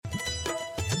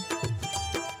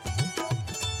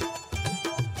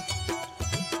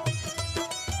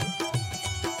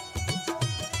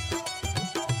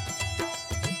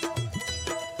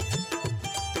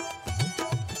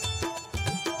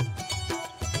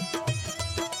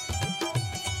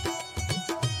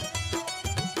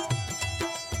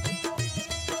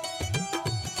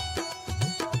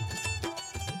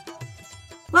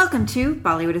Welcome to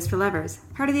Bollywood is for Lovers,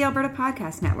 part of the Alberta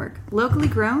Podcast Network, locally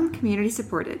grown, community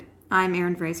supported. I'm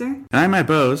Erin Fraser. And I'm Matt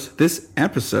Bose. This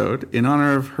episode, in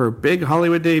honor of her big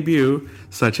Hollywood debut,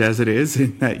 such as it is,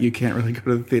 in that you can't really go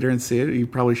to the theater and see it, you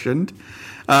probably shouldn't,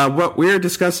 we're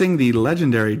discussing the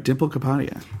legendary Dimple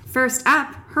Kapadia. First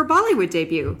up, her Bollywood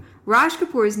debut, Raj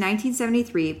Kapoor's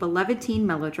 1973 beloved teen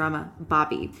melodrama,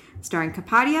 Bobby, starring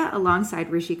Kapadia alongside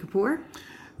Rishi Kapoor.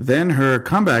 Then her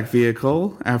comeback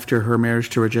vehicle after her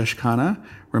marriage to Rajesh Khanna,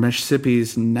 Ramesh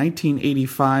Sippy's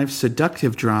 1985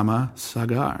 seductive drama,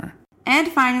 Sagar. And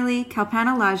finally,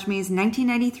 Kalpana Lajmi's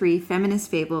 1993 feminist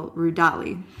fable,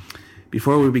 Rudali.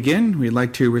 Before we begin, we'd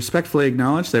like to respectfully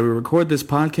acknowledge that we record this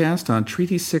podcast on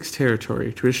Treaty 6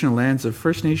 territory, traditional lands of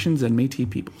First Nations and Métis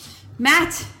peoples.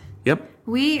 Matt! Yep.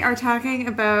 We are talking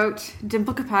about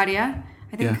Dimple Kapadia,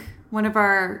 I think one of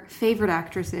our favorite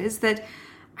actresses that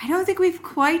I don't think we've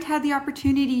quite had the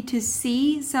opportunity to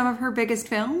see some of her biggest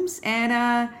films, and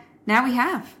now we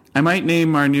have. I might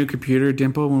name our new computer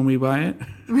Dimple when we buy it.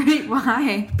 Right,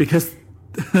 why? Because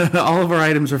all of our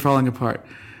items are falling apart.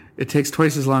 It takes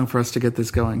twice as long for us to get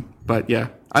this going. But yeah,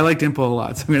 I like Dimple a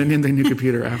lot, so I'm going to name the new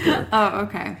computer after her. Oh,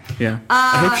 okay. Yeah.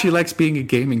 I hope she likes being a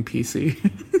gaming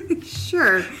PC.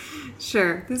 Sure.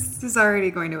 This is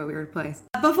already going to a weird place.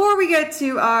 Before we get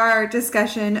to our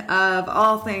discussion of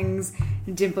all things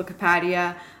Dimple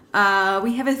Kapadia,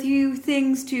 we have a few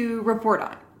things to report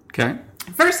on. Okay.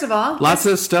 First of all... Lots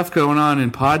of stuff going on in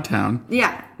Podtown.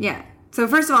 Yeah. So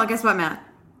first of all, guess what, Matt?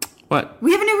 What?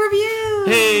 We have a new review!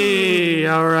 Hey!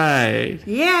 All right.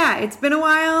 Yeah, it's been a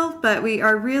while, but we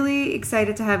are really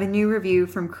excited to have a new review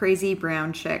from Crazy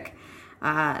Brown Chick.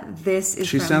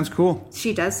 She sounds cool.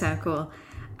 She does sound cool.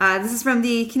 This is from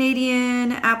the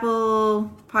Canadian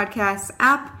Apple Podcasts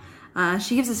app.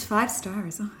 She gives us 5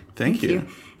 stars. Oh, thank you.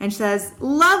 And she says,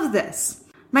 love this.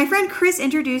 My friend Chris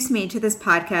introduced me to this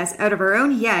podcast out of her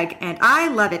own yeg, and I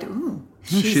love it. Ooh,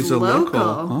 she's a local.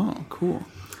 Oh, cool.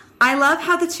 I love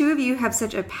how the two of you have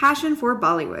such a passion for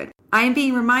Bollywood. I am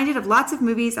being reminded of lots of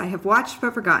movies I have watched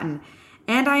but forgotten,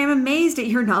 and I am amazed at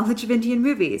your knowledge of Indian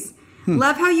movies.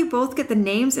 Love how you both get the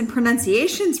names and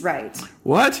pronunciations right.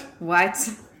 What?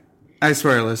 I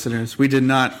swear, listeners, we did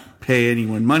not pay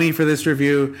anyone money for this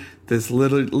review. This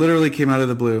literally came out of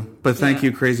the blue. But thank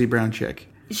you, Crazy Brown Chick.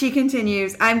 She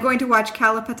continues, I'm going to watch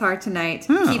Kalapatar tonight.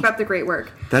 Oh. Keep up the great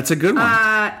work. That's a good one.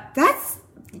 That's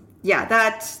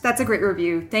a great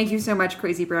review. Thank you so much,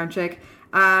 Crazy Brown Chick.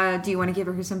 Do you want to give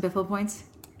her some Biffle points?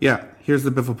 Yeah, here's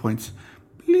the Biffle points.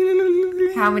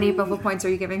 How many Biffle points are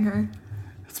you giving her?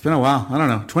 It's been a while. I don't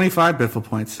know. 25 Biffle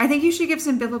points. I think you should give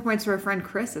some Biffle points to our friend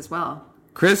Chris as well.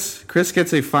 Chris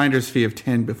gets a finder's fee of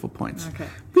 10 Biffle points. Okay.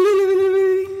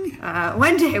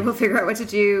 One day we'll figure out what to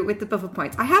do with the Biffle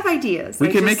points. I have ideas. We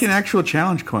can make an actual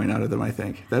challenge coin out of them, I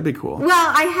think. That'd be cool.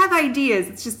 Well, I have ideas.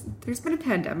 It's just, there's been a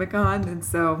pandemic on, and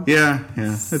so... Yeah.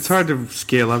 It's hard to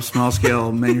scale up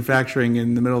small-scale manufacturing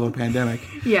in the middle of a pandemic.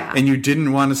 Yeah. And you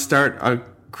didn't want to start a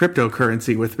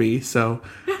cryptocurrency with me, so...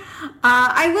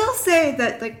 I will say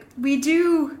that, we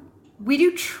do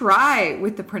try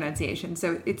with the pronunciation,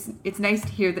 so it's nice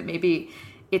to hear that maybe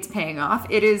it's paying off.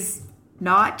 It is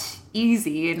not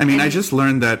easy. I just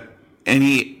learned that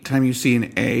any time you see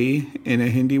an A in a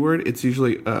Hindi word, it's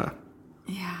usually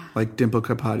Yeah. Like Dimple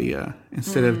Kapadia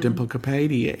instead of Dimple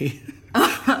Kapadia.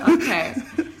 Okay.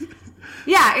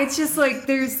 Yeah, it's just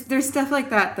there's stuff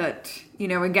like that,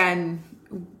 again,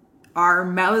 our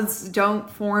mouths don't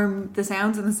form the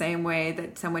sounds in the same way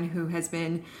that someone who has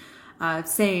been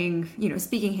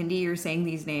speaking Hindi or saying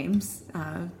these names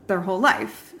their whole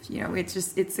life.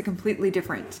 It's a completely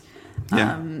different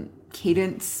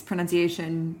cadence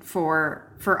pronunciation for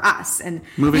us. And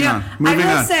moving on. I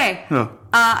will say,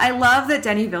 I love that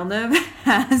Denis Villeneuve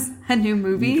has a new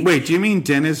movie. Wait, do you mean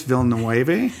Denis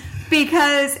Villeneuve?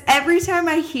 Because every time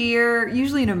I hear,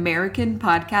 usually an American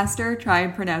podcaster, try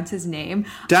and pronounce his name,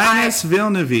 Denis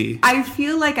Villeneuve. I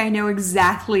feel like I know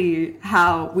exactly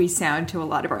how we sound to a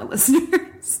lot of our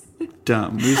listeners.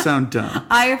 Dumb. We sound dumb.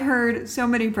 I have heard so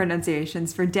many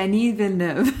pronunciations for Denis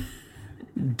Villeneuve.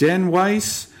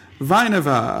 Denweiss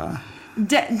Vineva.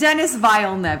 Denis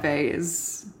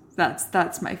Villeneuve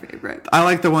that's my favorite. I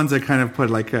like the ones that kind of put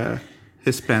like a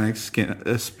Hispanic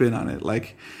spin on it,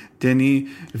 like Denis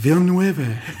Villeneuve.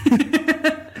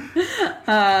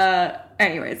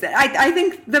 Anyways, I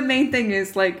think the main thing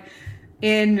is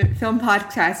in film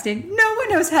podcasting, no one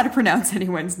knows how to pronounce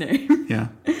anyone's name. Yeah.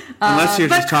 Unless you're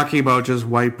just talking about just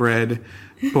white bread,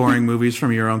 boring movies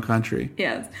from your own country.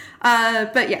 Yes.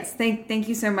 But yes, thank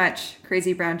you so much,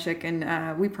 Crazy Brown Chick,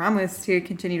 and we promise to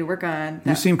continue to work on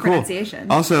that you seem pronunciation.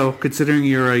 Cool. Also, considering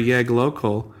you're a YEG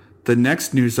local, the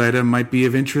next news item might be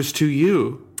of interest to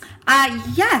you.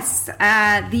 Yes,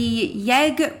 the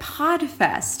YEG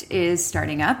Podfest is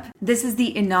starting up. This is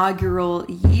the inaugural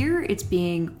year. It's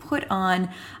being put on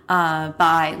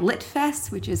by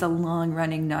LitFest, which is a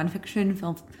long-running nonfiction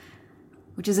film.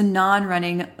 Which is a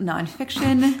non-running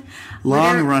nonfiction.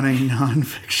 Long-running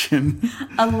nonfiction.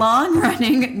 A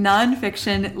long-running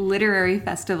nonfiction literary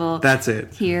festival. That's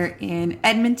it. Here in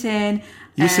Edmonton.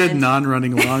 You said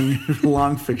non-running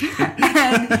long fiction.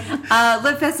 And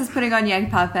LitFest is putting on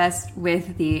YEG Podfest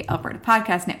with the Alberta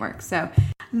Podcast Network. So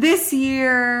this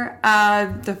year,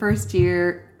 the first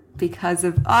year, because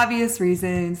of obvious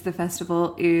reasons, the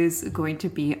festival is going to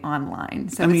be online.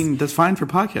 So that's fine for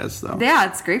podcasts, though. Yeah,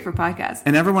 it's great for podcasts.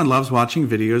 And everyone loves watching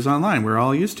videos online. We're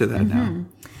all used to that now.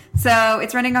 So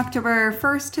it's running October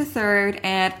 1st to 3rd,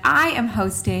 and I am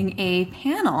hosting a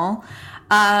panel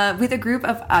with a group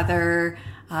of other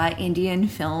Indian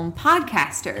film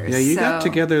podcasters. Yeah, you got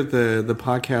together the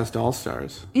podcast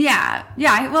all-stars. Yeah.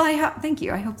 Thank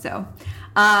you. I hope so.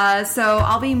 So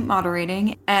I'll be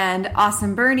moderating, and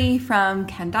Awesome Bernie from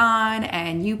Kandan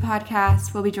and You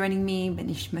Podcast will be joining me,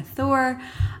 Manish Mathur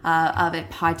of It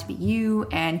Pod to Be You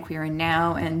and Queer and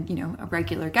Now, and a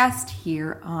regular guest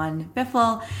here on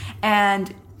Biffle,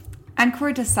 and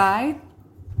Ankur Desai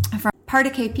from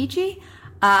Partake Pichi,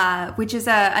 which is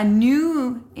a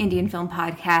new Indian film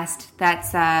podcast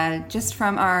that's just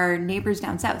from our neighbors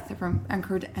down south, from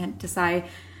Ankur Desai.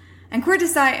 And Ankur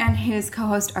Desai and his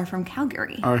co-host are from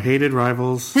Calgary. Our hated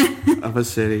rivals of a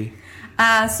city.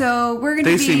 So we're going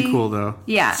to be... They seem cool, though.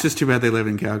 Yeah. It's just too bad they live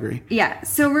in Calgary. Yeah.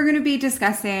 So we're going to be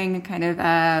discussing kind of,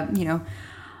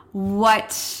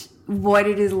 what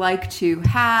it is like to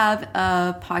have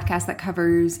a podcast that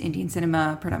covers Indian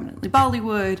cinema, predominantly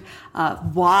Bollywood,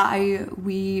 why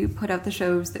we put out the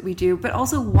shows that we do, but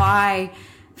also why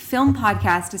film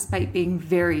podcasts, despite being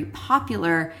very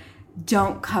popular,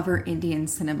 don't cover Indian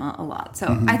cinema a lot.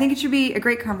 So I think it should be a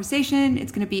great conversation.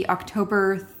 It's going to be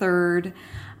October 3rd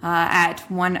at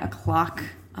 1 o'clock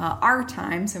our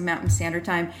time, so Mountain Standard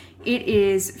Time. It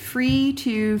is free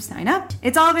to sign up.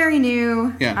 It's all very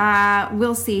new. Yeah.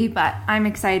 We'll see, but I'm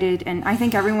excited, and I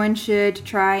think everyone should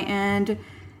try and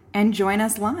join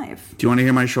us live. Do you want to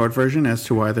hear my short version as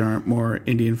to why there aren't more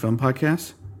Indian film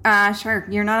podcasts? Sure.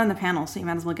 You're not on the panel, so you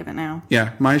might as well give it now.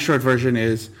 Yeah, my short version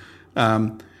is...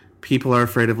 people are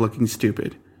afraid of looking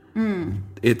stupid.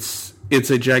 It's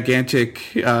a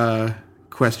gigantic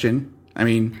question. I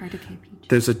mean,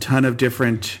 there's a ton of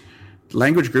different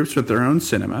language groups with their own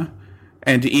cinema,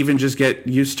 and to even just get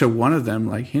used to one of them,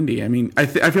 like Hindi. I mean, I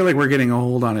feel like we're getting a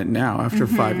hold on it now after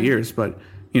 5 years, but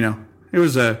it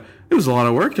was a lot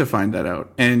of work to find that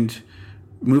out. And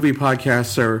movie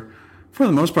podcasts are, for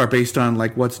the most part, based on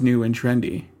like what's new and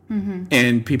trendy,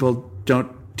 and people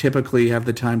don't typically have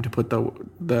the time to put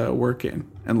the work in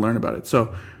and learn about it.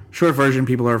 So, short version,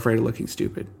 people are afraid of looking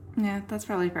stupid. Yeah, that's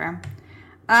probably fair.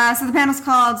 So the panel's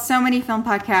called So Many Film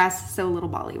Podcasts, So Little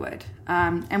Bollywood.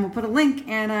 And we'll put a link,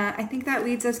 and I think that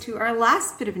leads us to our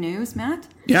last bit of news, Matt.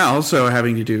 Yeah, also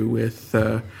having to do with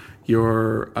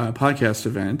your podcast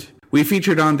event. We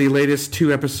featured on the latest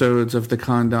 2 episodes of the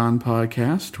Kandan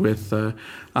podcast with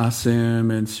Asim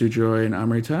and Sujoy and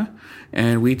Amrita,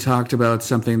 and we talked about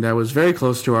something that was very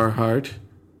close to our heart,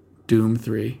 Doom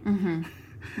 3,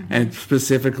 and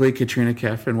specifically Katrina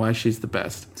Kaif and why she's the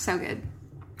best. So good.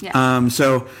 Yeah.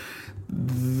 So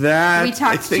that... We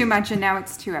talked too much, and now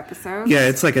it's 2 episodes. Yeah,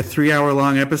 it's like a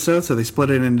 3-hour-long episode, so they split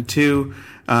it into 2.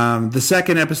 The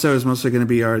second episode is mostly going to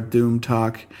be our Doom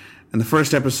talk. And the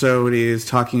first episode is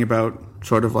talking about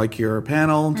sort of like your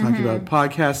panel, talking about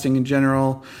podcasting in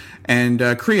general, and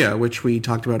Kriya, which we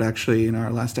talked about actually in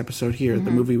our last episode here,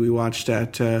 the movie we watched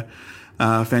at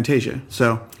Fantasia.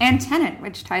 And Tenet,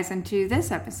 which ties into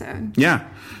this episode. Yeah.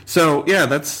 So, yeah,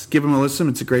 give them a listen.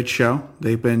 It's a great show.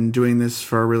 They've been doing this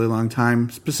for a really long time.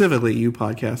 Specifically, You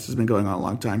Podcast has been going on a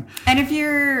long time. And if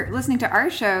you're listening to our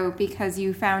show because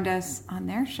you found us on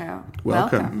their show,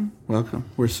 welcome. Welcome.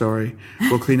 We're sorry.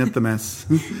 We'll clean up the mess.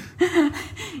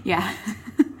 Yeah.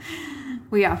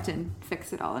 We often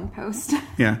fix it all in post.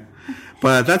 Yeah.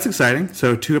 But that's exciting.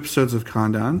 So 2 episodes of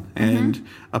Kandan and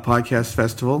a podcast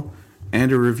festival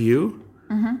and a review.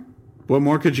 What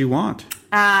more could you want?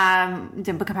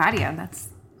 Dimple Kapadia. That's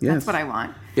what I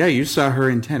want. Yeah, you saw her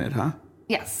in Tenet, huh?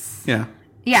 Yes. Yeah.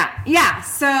 Yeah.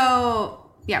 So,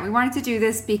 we wanted to do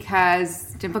this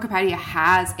because Dimple Kapadia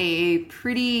has a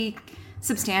pretty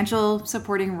substantial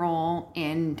supporting role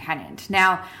in Tenet.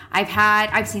 Now,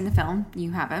 I've seen the film.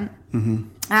 You haven't.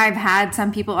 I've had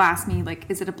some people ask me, like,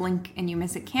 is it a blink and you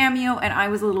miss it cameo? And I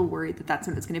was a little worried that that's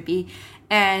what it's going to be.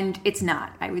 And it's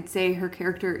not. I would say her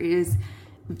character is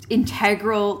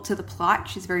integral to the plot.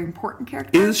 She's a very important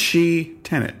character. Is she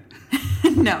Tenet?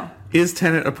 No. Is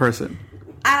Tenet a person?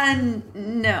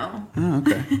 No. Oh,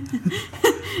 okay.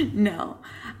 No.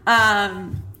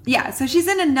 Yeah, so she's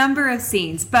in a number of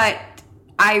scenes, but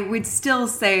I would still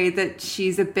say that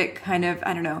she's a bit kind of,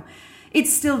 I don't know,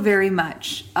 it's still very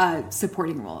much a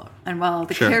supporting role. And while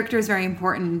the character is very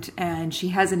important and she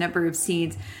has a number of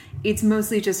scenes, it's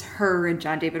mostly just her and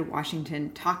John David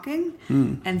Washington talking.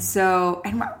 And so,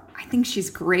 and I think she's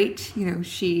great. You know,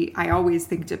 I always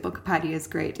think Dimple Kapadia is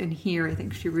great. And here I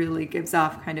think she really gives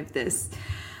off kind of this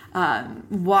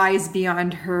wise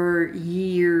beyond her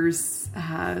years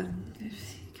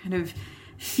kind of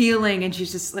feeling, and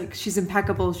she's just like, she's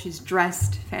impeccable. She's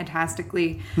dressed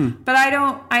fantastically. But I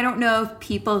don't know if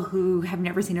people who have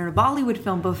never seen her in a Bollywood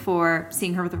film before,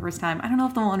 seeing her for the first time, I don't know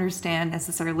if they'll understand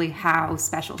necessarily how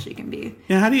special she can be.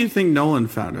 Yeah, how do you think Nolan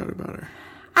found out about her?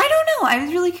 I don't know. I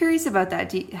was really curious about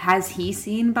that. Has he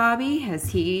seen Bobby? Has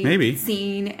he Maybe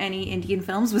seen any Indian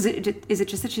films? Is it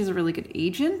just that she's a really good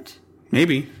agent?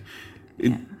 Maybe.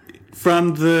 Yeah.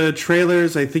 From the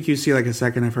trailers, I think you see like a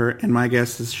second of her, and my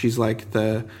guess is she's like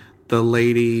the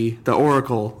lady, the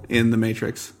Oracle in The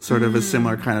Matrix, sort of a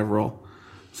similar kind of role.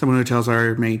 Someone who tells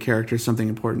our main character something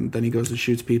important, then he goes and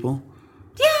shoots people.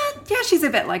 Yeah, she's a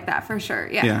bit like that for sure.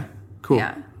 Yeah, cool.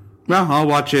 Yeah. Well, I'll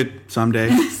watch it someday.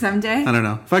 Someday? I don't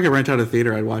know. If I could rent out a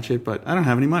theater, I'd watch it, but I don't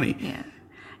have any money.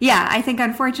 Yeah, I think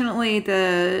unfortunately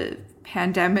the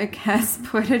pandemic has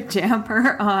put a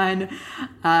damper on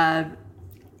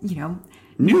new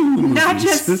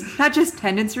movies. not just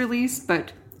Tenet's release,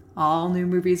 but all new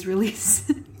movies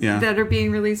release that are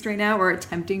being released right now or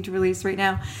attempting to release right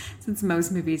now, since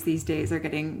most movies these days are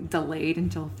getting delayed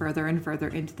until further and further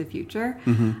into the future.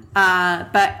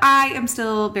 But I am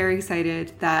still very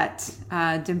excited that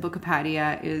Dimple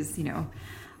Kapadia is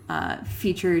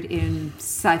featured in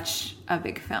such a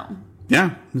big film.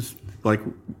 Yeah, it's like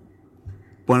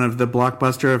one of the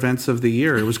blockbuster events of the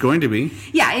year. It was going to be.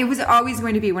 Yeah, it was always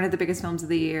going to be one of the biggest films of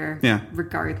the year. Yeah.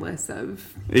 Regardless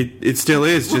of... It still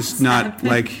is, just not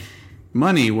like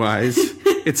money-wise.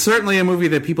 It's certainly a movie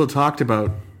that people talked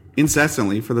about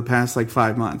incessantly for the past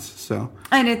 5 months. So,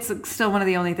 and it's still one of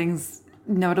the only things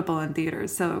notable in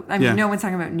theaters. So, I mean, no one's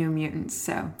talking about New Mutants.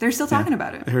 So, they're still talking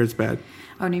about it. I heard it's bad.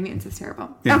 Oh, New Mutants is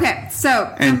terrible. Yeah. Okay,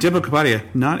 so... And Dimple Kapadia,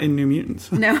 not in New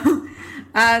Mutants. No.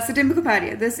 So Dimple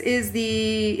Kapadia,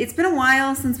 it's been a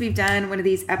while since we've done one of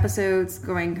these episodes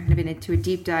going kind of into a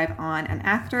deep dive on an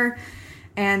actor.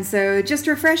 And so just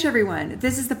to refresh everyone,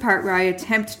 this is the part where I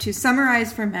attempt to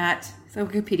summarize for Matt the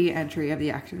Wikipedia entry of the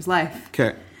actor's life.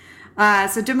 Okay.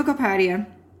 So Dimple Kapadia,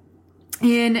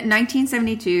 in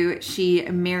 1972, she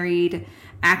married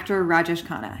actor Rajesh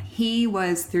Khanna. He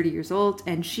was 30 years old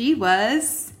and she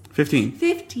was... 15.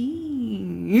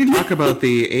 Talk about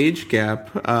the age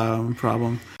gap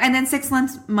problem. And then 6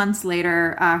 months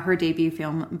later, her debut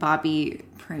film, Bobby,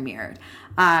 premiered.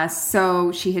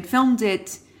 So she had filmed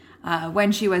it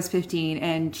when she was 15,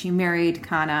 and she married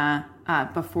Khanna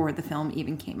before the film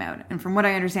even came out. And from what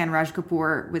I understand, Raj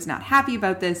Kapoor was not happy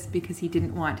about this because he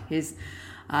didn't want his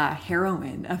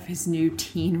heroine of his new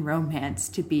teen romance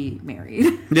to be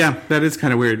married. Yeah, that is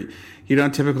kind of weird. You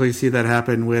don't typically see that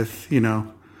happen with,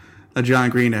 a John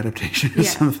Green adaptation or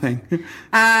something.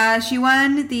 She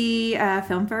won the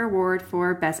Filmfare Award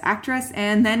for Best Actress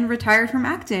and then retired from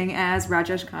acting as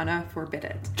Rajesh Khanna forbid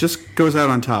it. Just goes out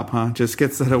on top, huh? Just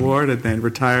gets that award and then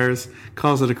retires,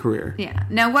 calls it a career. Yeah.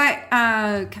 Now, what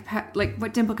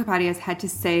Dimple Kapadia has had to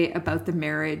say about the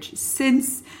marriage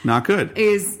since... Not good.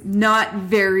 ...is not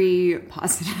very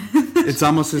positive. It's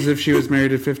almost as if she was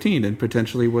married at 15 and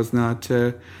potentially was not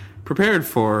prepared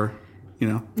for...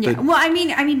 Well, I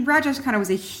mean, Rajesh Khanna was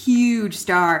a huge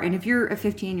star, and if you're a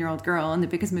 15-year-old girl and the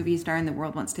biggest movie star in the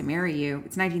world wants to marry you,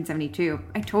 it's 1972.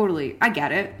 I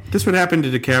get it. This would happen to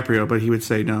DiCaprio, but he would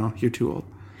say, "No, you're too old."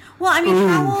 Well, I mean,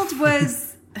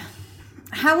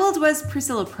 how old was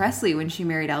Priscilla Presley when she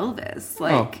married Elvis?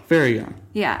 Very young.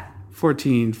 Yeah.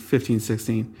 14, 15,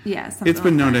 16. Yeah, it's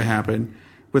been known to happen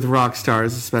with rock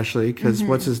stars, especially because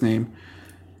what's his name?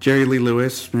 Jerry Lee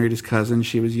Lewis married his cousin.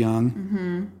 She was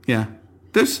young. Yeah.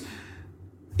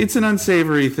 It's an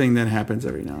unsavory thing that happens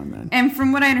every now and then. And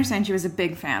from what I understand, she was a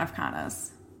big fan of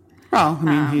Khanna's. Well, I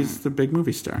mean, he's the big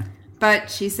movie star. But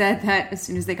she said that as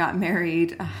soon as they got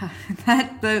married,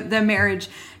 that the marriage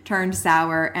turned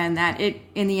sour, and that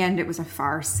in the end it was a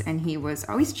farce, and he was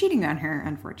always cheating on her,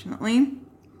 unfortunately.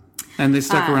 And they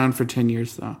stuck around for 10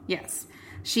 years, though. Yes.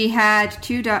 She had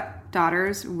 2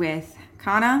 daughters with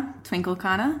Khanna, Twinkle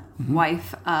Khanna,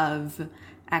 wife of...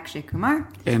 Akshay Kumar.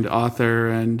 And author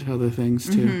and other things,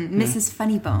 too. Mrs.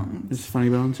 Funnybones. Mrs.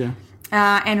 Funnybones, yeah.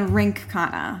 and Rink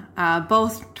Khanna.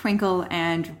 Both Twinkle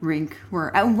and Rink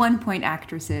were at one point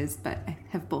actresses, but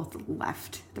have both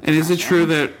left the And is it profession. true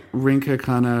that Rinka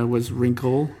Khanna was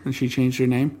Wrinkle and she changed her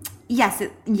name? Yes.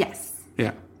 Yes.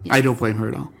 Yeah. I don't blame her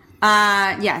at all.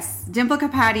 Yes. Dimple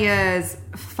Kapadia's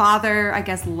father, I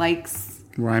guess, likes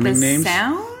Rhyming the names?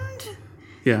 sound.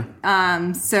 Yeah.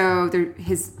 So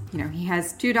he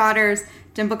has two daughters,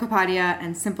 Dimple Kapadia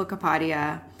and Simple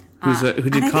Kapadia. Who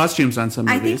did costumes on some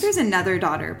movies. I think there's another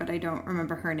daughter, but I don't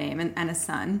remember her name, and a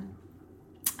son.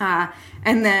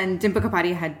 And then Dimple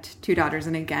Kapadia had two daughters,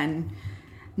 and again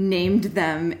named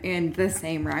them in the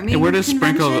same rhyming And where does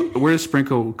convention.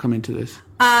 Sprinkle come into this?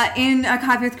 In a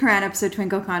Coffee with Karan episode,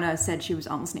 Twinkle Khanna said she was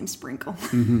almost named Sprinkle.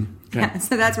 Mm-hmm. Okay. Yeah,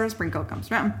 so that's where Sprinkle comes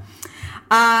from.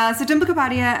 So Dimple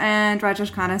Kapadia and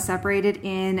Rajesh Khanna separated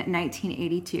in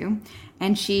 1982,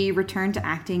 and she returned to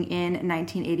acting in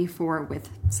 1984 with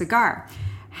Cigar.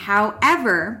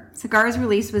 However, Cigar's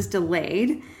release was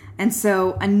delayed, and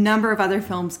so a number of other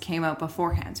films came out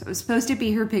beforehand. So it was supposed to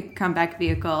be her big comeback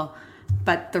vehicle,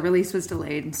 but the release was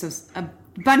delayed, and so a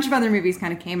bunch of other movies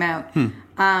kind of came out.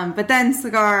 But then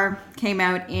Cigar came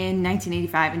out in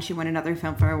 1985, and she won another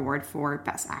Filmfare Award for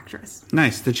Best Actress.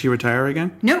 Nice. Did she retire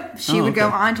again? Nope. She would go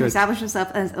okay. on to Good. establish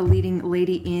herself as a leading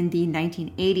lady in the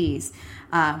 1980s,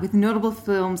 with notable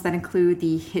films that include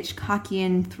the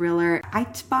Hitchcockian thriller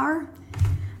Aitbar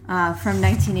from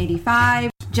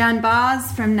 1985, Jan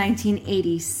Baz from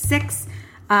 1986,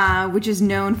 which is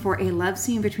known for a love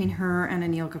scene between her and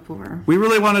Anil Kapoor. We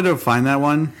really wanted to find that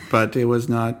one, but it was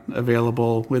not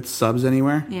available with subs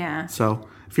anywhere. Yeah. So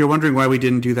if you're wondering why we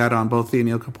didn't do that on both the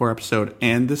Anil Kapoor episode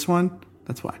and this one,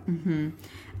 that's why.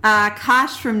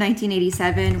 Kosh from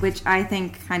 1987, which I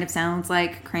think kind of sounds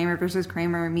like Kramer versus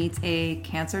Kramer meets a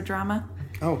cancer drama.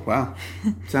 Oh, wow.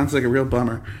 Sounds like a real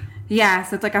bummer. Yeah,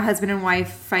 so it's like a husband and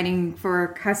wife fighting for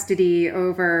custody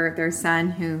over their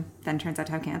son, who then turns out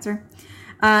to have cancer.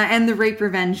 And the rape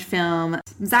revenge film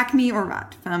Zakmi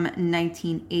Orat from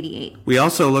 1988. We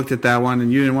also looked at that one,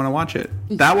 and you didn't want to watch it.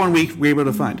 That one we were able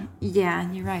to find. Yeah,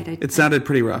 you're right. It sounded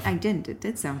pretty rough. I didn't. It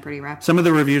did sound pretty rough. Some of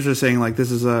the reviews are saying, like, this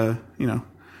is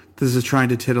trying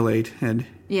to titillate, and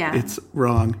Yeah. it's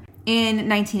wrong. In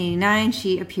 1989,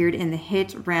 she appeared in the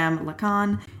hit Ram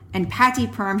Lakan and Patti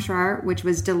Paramshar, which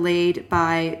was delayed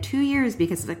by 2 years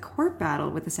because of a court battle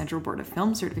with the Central Board of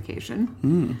Film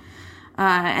Certification.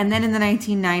 And then in the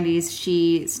 1990s,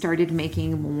 she started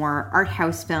making more art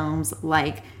house films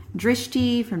like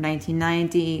Drishti from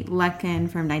 1990, Lekin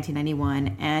from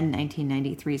 1991, and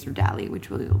 1993's Rudali, which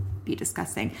we'll be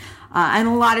discussing. And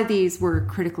a lot of these were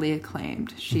critically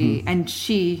acclaimed.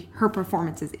 Her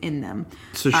performances in them.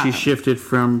 So she shifted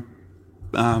from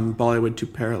Bollywood to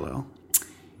parallel.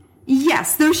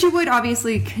 Yes, though she would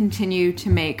obviously continue to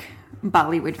make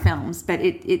Bollywood films, but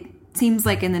it seems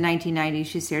like in the 1990s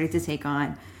she started to take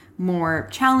on more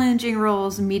challenging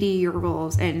roles, meatier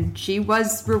roles, and she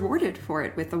was rewarded for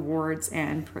it with awards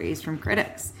and praise from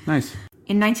critics. Nice.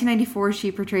 In 1994,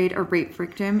 she portrayed a rape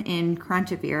victim in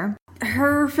Krantavir.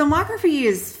 Her filmography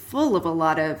is full of a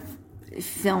lot of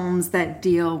films that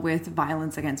deal with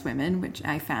violence against women, which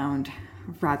I found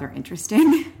rather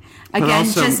interesting. But Again,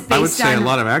 also, just based I would say on a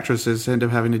lot of actresses end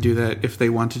up having to do that if they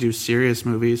want to do serious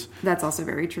movies. That's also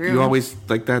very true. You always,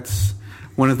 that's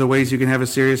one of the ways you can have a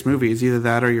serious movie is either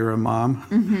that or you're a mom.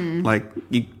 Mm-hmm. Like,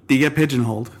 you get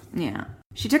pigeonholed. Yeah.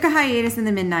 She took a hiatus in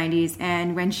the mid-90s,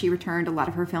 and when she returned, a lot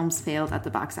of her films failed at the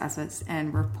box office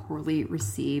and were poorly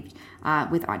received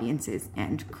with audiences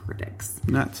and critics.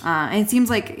 Nuts. And it seems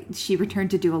like she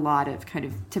returned to do a lot of kind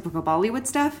of typical Bollywood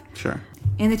stuff. Sure.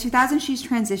 In the 2000s, she's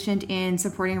transitioned in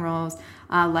supporting roles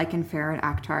like in Farhad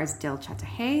Akhtar's Dil Chahta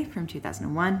Hai from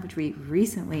 2001, which we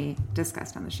recently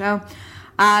discussed on the show,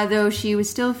 though she was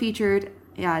still featured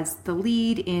as the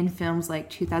lead in films like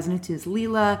 2002's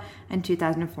Leela and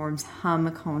 2004's Hum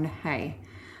Kaun Hai.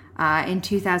 In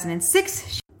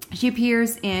 2006, she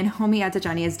appears in Homi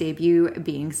Adajania's debut,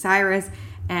 Being Cyrus,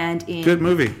 and in... Good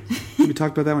movie. We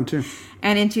talked about that one too.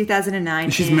 And in 2009...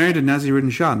 She's married to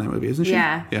Naziruddin Shah in that movie, isn't she?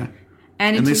 Yeah. Yeah.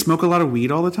 And they smoke a lot of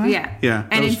weed all the time? Yeah. Yeah,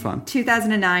 that and was in fun.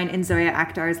 2009, in Zoya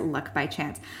Akhtar's Luck by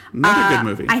Chance. Another good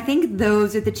movie. I think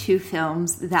those are the two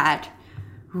films that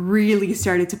really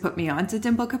started to put me onto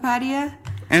Dimple Kapadia.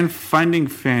 And Finding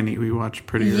Fanny we watched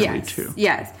pretty early too.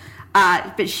 Yes.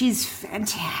 But she's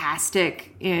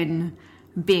fantastic in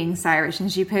Being Cyrus,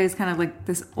 and she plays kind of like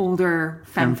this older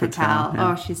femme fatale.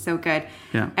 Yeah. Oh, she's so good.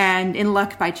 Yeah. And in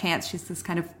Luck by Chance, she's this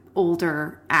kind of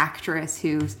older actress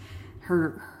who's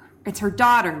it's her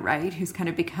daughter, right? Who's kind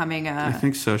of becoming I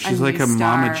think so. She's new like a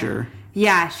star. momager.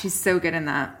 Yeah, she's so good in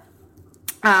that.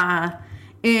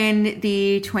 In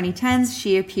the 2010s,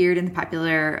 she appeared in the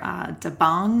popular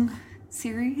Dabong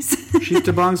series. She's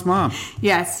Dabong's mom.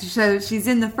 Yes, so she's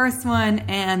in the first one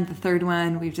and the third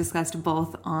one. We've discussed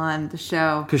both on the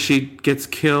show. Because she gets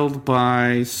killed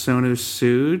by Sonu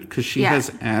Sood because she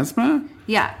has asthma?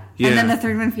 Yeah. And then the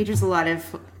third one features a lot of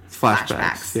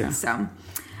flashbacks. Yeah. So,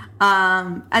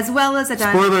 as well as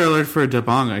spoiler alert for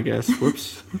Dabong, I guess.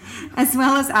 Whoops. As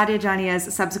well as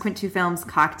Adejania's subsequent 2 films,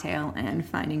 Cocktail and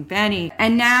Finding Fanny.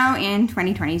 And now in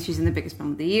 2020, she's in the biggest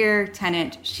film of the year,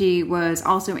 Tenet. She was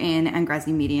also in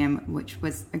Angrezi Medium, which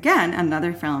was, again,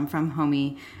 another film from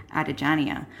Homi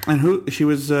Adejania. And she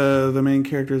was the main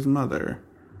character's mother.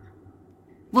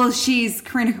 Well, she's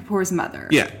Kareena Kapoor's mother.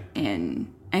 Yeah.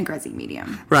 In Angrezi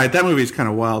Medium. Right, that movie's kind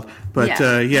of wild. But,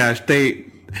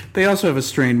 they also have a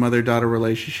strained mother-daughter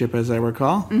relationship, as I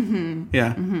recall. Mm-hmm.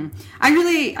 Yeah. Mm-hmm.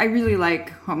 I really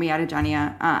like Homi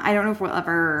Adejania. I don't know if we'll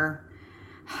ever...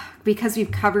 Because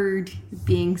we've covered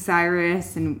Being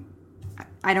Cyrus, and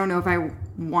I don't know if I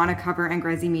want to cover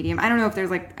Angrezi Medium. I don't know if there's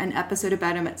like an episode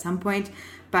about him at some point,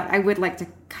 but I would like to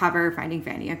cover Finding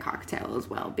Fanny and Cocktail as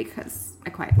well, because I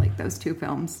quite like those 2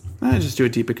 films. I'll just do a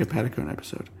Deepika Padukone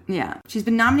episode. Yeah. She's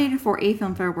been nominated for a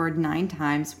Filmfare Award 9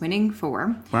 times, winning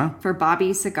 4. Wow. For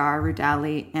Bobby, Cigar,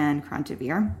 Rudali, and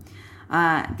Krantavir.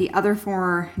 The other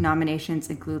 4 nominations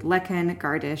include Lekan,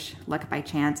 Gardish, Luck by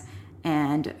Chance,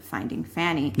 and Finding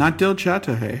Fanny. Not Dil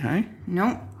Chata, hey?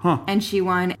 Nope. Huh. And she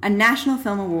won a National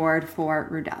Film Award for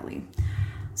Rudali.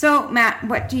 So, Matt,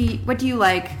 what do you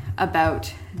like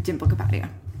about Dimple Kapadia?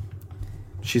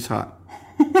 She's hot.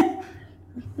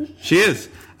 She is.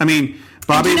 I mean,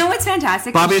 Bobby... And you know what's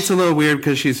fantastic? Bobby, it's a little weird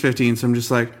because she's 15, so I'm just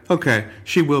like, okay,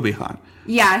 she will be hot.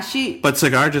 Yeah, she... But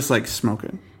Cigar just like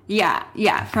smoking.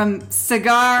 Yeah. From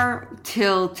Cigar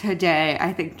till today,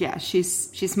 I think,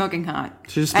 she's smoking hot.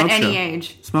 She's a smoke at show. any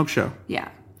age. Smoke show. Yeah.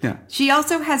 Yeah. She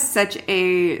also has such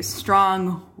a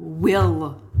strong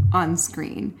will on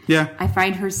screen. Yeah. I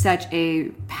find her such a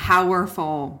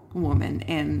powerful woman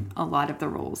in a lot of the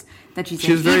roles that she's in.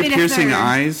 She has very Even piercing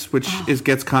eyes, which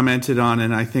gets commented on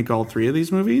in, I think, all 3 of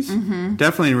these movies. Mm-hmm.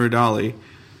 Definitely in Rudali.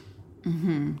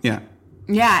 Mm-hmm. Yeah.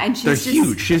 Yeah, and they're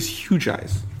huge. She has huge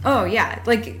eyes. Oh, yeah.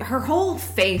 Like, her whole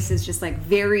face is just, like,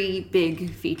 very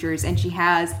big features, and she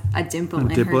has a dimple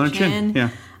in her chin.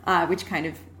 Yeah. Which kind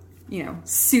of,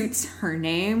 suits her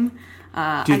name.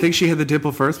 Do you think she had the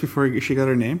dimple first before she got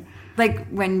her name? Like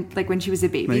when she was a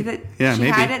baby she maybe.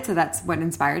 had it, so that's what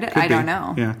inspired it. Could I don't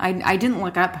know. Yeah. I didn't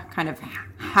look up kind of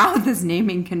how this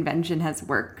naming convention has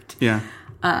worked. Yeah.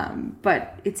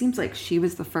 But it seems like she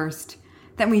was the first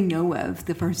that we know of,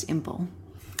 the first imple.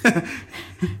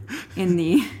 in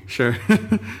the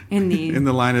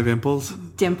line of imples.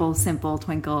 Dimple, simple,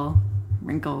 twinkle,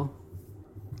 wrinkle,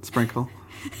 sprinkle.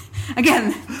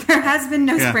 Again, there has been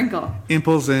no sprinkle.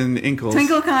 Imples and inkles.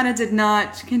 Twinkle Kana did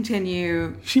not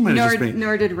continue. She might have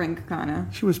nor did Rink Kana.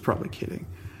 She was probably kidding.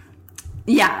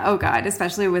 Yeah. Oh God.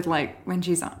 Especially with when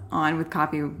she's on with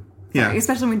Copy. Yeah.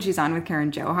 Especially when she's on with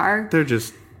Karen Johar. They're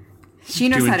just. She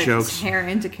knows how to jokes. tear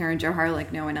into Karen Johar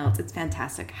like no one else. It's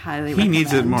fantastic. Highly recommend. He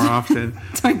needs it more often.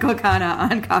 Twinkle Kana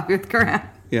on Coffee with Karen.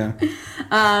 Yeah.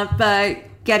 But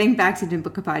getting back to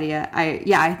Dimple Kapadia,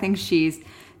 I think she's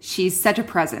such a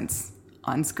presence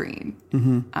on screen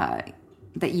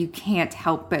that you can't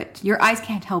help but your eyes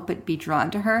can't help but be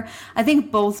drawn to her. I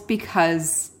think both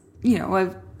because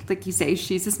like you say,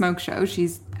 she's a smoke show.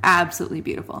 She's absolutely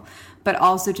beautiful, but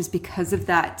also just because of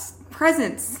that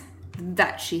presence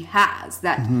that she has,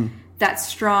 that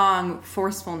strong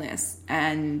forcefulness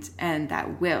and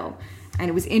that will. And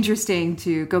it was interesting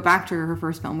to go back to her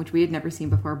first film, which we had never seen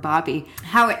before, Bobby,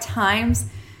 how at times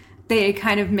they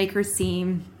kind of make her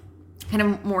seem kind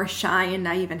of more shy and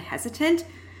naive and hesitant,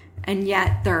 and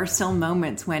yet there are still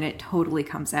moments when it totally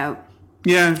comes out.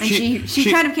 Yeah, and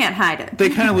she kind of can't hide it. They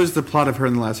kind of lose the plot of her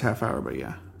in the last half hour, but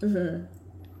yeah. Mm-hmm.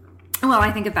 Well,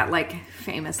 I think of that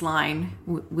famous line,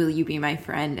 "Will you be my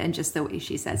friend?" And just the way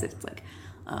she says it, it's like,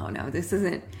 oh no, this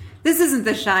isn't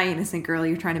the shy innocent girl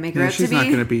you're trying to make her out to be. She's not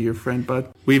going to be your friend,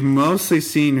 bud. We've mostly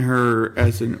seen her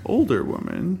as an older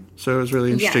woman, so it was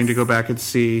really interesting to go back and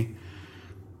see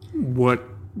what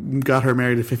got her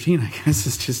married at 15. I guess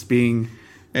is just being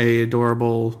a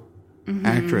adorable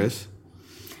actress,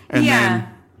 and then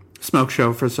smoke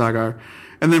show for Sagar,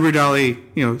 and then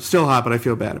Rudali, still hot, but I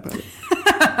feel bad about it.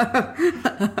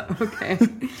 Okay.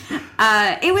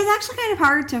 It was actually kind of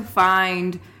hard to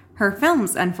find her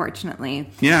films,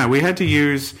 unfortunately. Yeah, we had to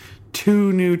use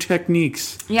 2 new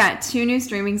techniques. Yeah, 2 new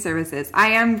streaming services. I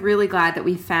am really glad that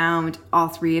we found all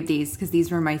 3 of these because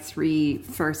these were my 3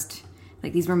 first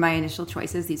Like, these were my initial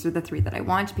choices. These are the 3 that I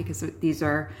want because these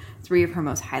are 3 of her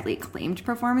most highly acclaimed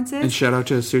performances. And shout out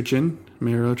to Suchin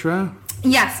Mehrotra.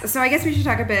 Yes. So I guess we should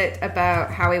talk a bit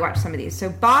about how we watched some of these. So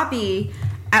Bobby,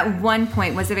 at one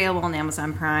point, was available on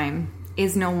Amazon Prime,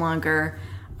 is no longer.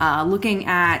 Looking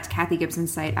at Kathy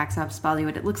Gibson's site, Axe Office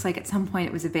Bollywood, it looks like at some point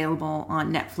it was available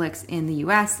on Netflix in the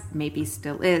US. Maybe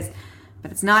still is, but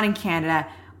it's not in Canada.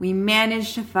 We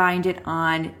managed to find it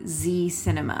on Z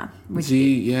Cinema, which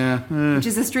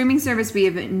is a streaming service we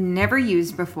have never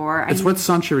used before. It's what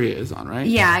Sancheria is on, right?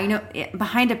 Yeah, I know,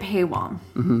 behind a paywall.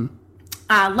 Mm-hmm.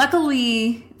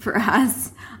 Luckily for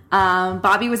us,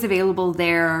 Bobby was available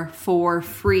there for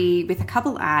free with a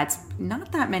couple ads.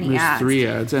 Not that many ads. 3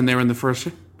 ads, and they were in the first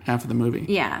half of the movie.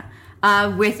 Yeah.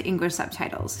 With English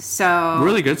subtitles. So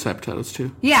really good subtitles,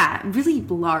 too. Yeah, really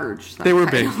large subtitles. They were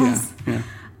big, yeah.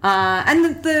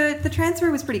 And the transfer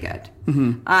was pretty good.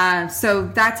 Mm-hmm. So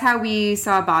that's how we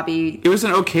saw Bobby. It was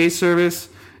an okay service.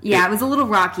 Yeah, it was a little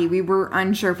rocky. We were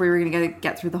unsure if we were going to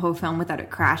get through the whole film without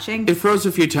it crashing. It froze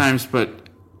a few times, but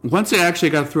once it actually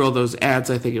got through all those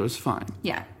ads, I think it was fine.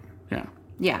 Yeah.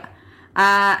 Yeah.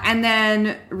 And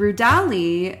then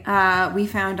Rudali, we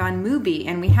found on Mubi,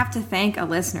 and we have to thank a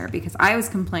listener because I was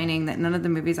complaining that none of the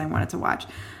movies I wanted to watch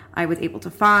I was able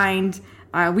to find.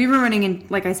 We were running in,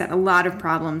 like I said, a lot of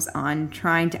problems on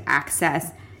trying to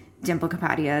access Dimple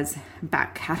Kapadia's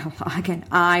back catalog, and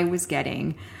I was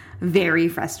getting very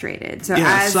frustrated. So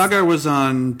Saga was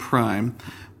on Prime,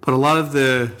 but a lot of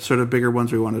the sort of bigger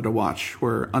ones we wanted to watch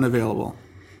were unavailable.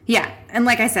 Yeah, and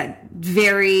like I said,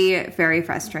 very, very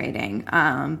frustrating.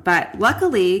 But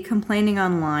luckily, complaining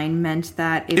online meant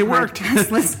that a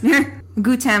podcast listener,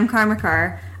 Gutam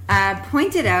Karmakar,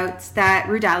 pointed out that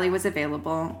Rudali was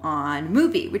available on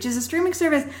Mubi, which is a streaming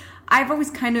service I've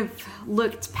always kind of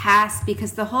looked past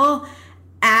because the whole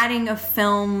adding a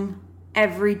film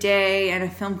every day and a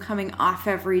film coming off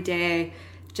every day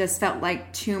just felt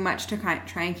like too much to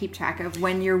try and keep track of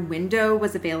when your window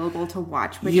was available to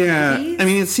watch with movies. I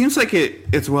mean, it seems like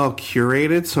it's well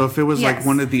curated, so if it was like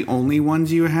one of the only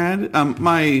ones you had,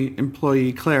 my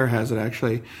employee Claire has it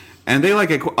actually, and they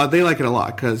like it a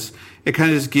lot because it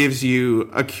kind of just gives you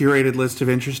a curated list of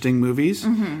interesting movies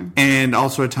and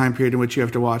also a time period in which you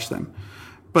have to watch them.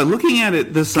 But looking at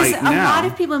it, the site now, a lot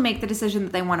of people make the decision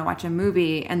that they want to watch a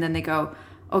movie and then they go,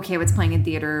 okay, what's playing in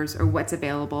theaters or what's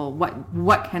available?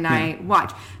 What can I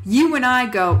watch? You and I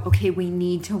go, okay, we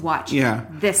need to watch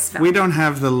this film. We don't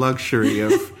have the luxury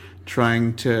of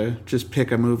trying to just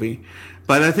pick a movie.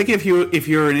 But I think if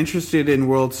you're interested in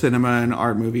world cinema and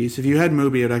art movies, if you had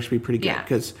Mubi, it would actually be pretty good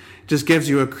because it just gives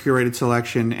you a curated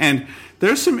selection. And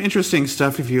there's some interesting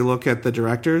stuff if you look at the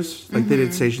directors. Like they did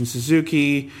Seijun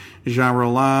Suzuki, Jean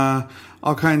Rollin,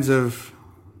 all kinds of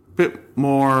bit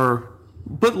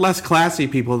less classy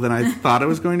people than I thought it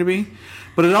was going to be.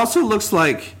 But it also looks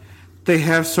like they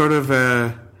have sort of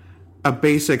a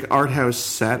basic art house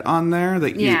set on there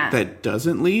that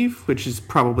doesn't leave, which is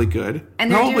probably good.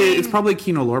 And it's probably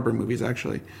Kino Lorber movies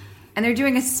actually. And they're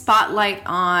doing a spotlight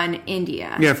on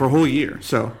India. Yeah, for a whole year.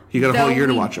 So you got a whole year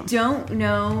to watch them. Don't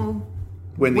know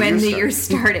when the year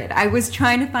started. I was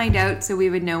trying to find out so we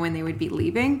would know when they would be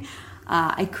leaving.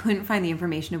 I couldn't find the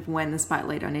information of when the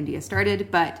spotlight on India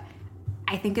started, but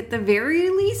I think at the very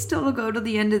least it'll go to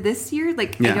the end of this year. I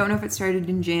don't know if it started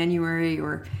in January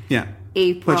or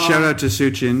April. But shout out to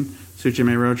Suchin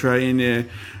Mehrotra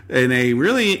in a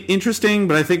really interesting,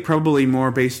 but I think probably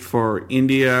more based for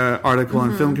India article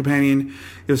on Film Companion.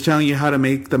 It was telling you how to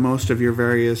make the most of your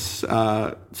various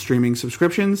streaming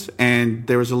subscriptions, and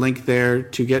there was a link there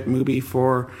to get Mubi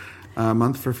for a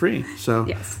month for free. So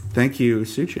thank you,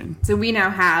 Suchin. So we now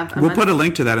have We'll put a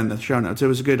link to that in the show notes. It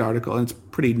was a good article, and it's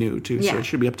pretty new, too, so it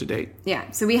should be up to date.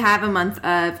 Yeah, so we have a month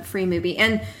of free Mubi,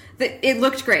 and it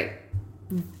looked great.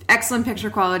 Excellent picture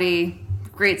quality,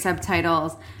 great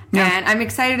subtitles, and I'm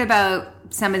excited about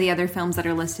some of the other films that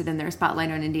are listed in their Spotlight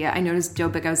on India. I noticed Jo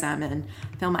Bigao Zaman,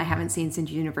 film I haven't seen since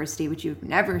university, which you've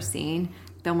never seen,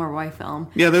 Bill Roy film.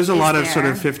 Yeah, there's a lot of sort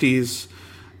of 50s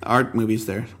art movies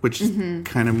there, which is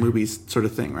kind of movies sort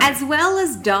of thing, right? As well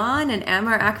as Dawn and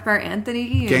Amar Akbar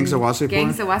Anthony. Gangs of Wasseypur.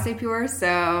 Gangs of Wasseypur,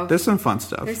 so... There's some fun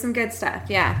stuff. There's some good stuff,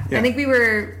 yeah. I think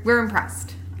we're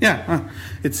impressed. Yeah,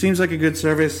 it seems like a good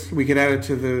service. We could add it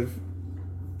to the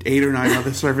 8 or 9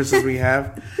 other services we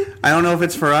have. I don't know if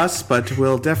it's for us, but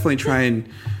we'll definitely try and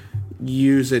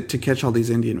use it to catch all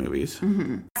these Indian movies.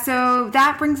 So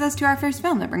that brings us to our first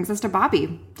film. That brings us to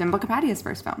Bobby, Dimple Kapadia's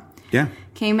first film. Yeah.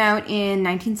 Came out in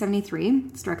 1973.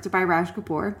 It's directed by Raj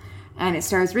Kapoor. And it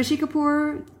stars Rishi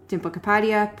Kapoor, Dimple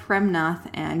Kapadia, Prem Nath,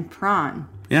 and Pran.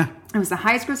 Yeah. It was the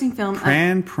highest grossing film.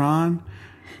 Pran.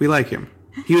 We like him.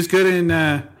 He was good in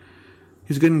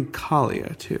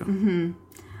Kalia, too. Mm-hmm.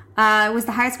 It was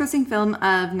the highest-grossing film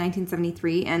of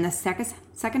 1973 and the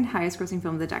second highest-grossing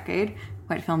film of the decade.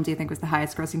 What film do you think was the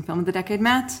highest-grossing film of the decade,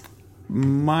 Matt?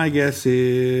 My guess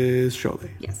is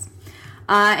Sholay. Yes.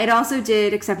 It also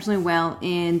did exceptionally well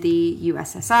in the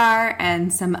USSR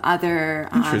and some other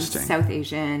South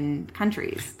Asian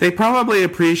countries. They probably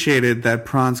appreciated that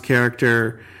Pran's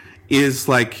character is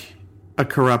like a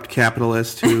corrupt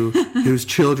capitalist whose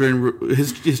child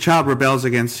rebels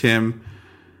against him,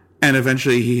 and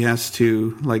eventually he has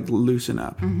to like loosen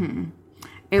up. Mm-hmm.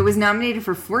 It was nominated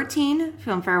for 14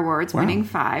 Filmfare Awards, winning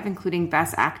 5, including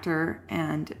Best Actor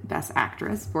and Best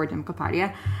Actress for Dimple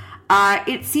Kapadia.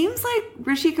 It seems like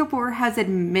Rishi Kapoor has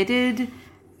admitted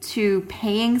to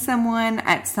paying someone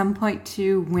at some point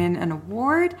to win an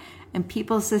award, and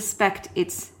people suspect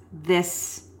it's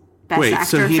this Best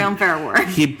Actor Filmfare Award.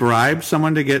 He bribed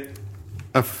someone to get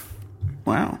a...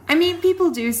 Wow. I mean,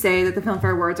 people do say that the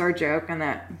Filmfare Awards are a joke and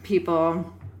that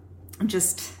people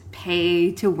just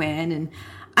pay to win, and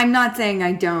I'm not saying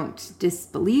I don't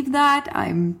disbelieve that.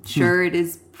 I'm sure it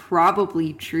is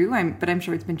probably true, but I'm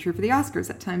sure it's been true for the Oscars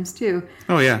at times too.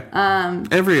 Oh yeah.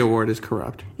 Every award is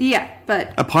corrupt. Yeah,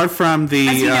 but apart from the,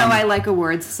 as you know, I like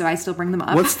awards, so I still bring them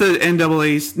up. What's the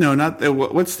NAA's? No, not the,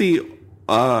 what's the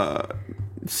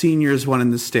seniors one in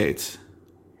the States?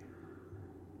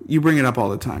 You bring it up all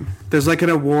the time. There's like an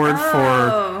award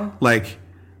for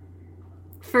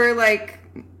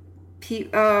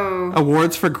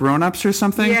awards for grown-ups or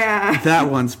something? Yeah.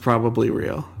 That one's probably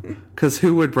real. Because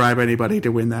who would bribe anybody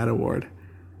to win that award?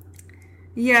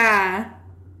 Yeah.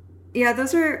 Yeah,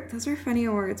 those are funny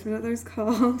awards. What are those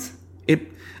called?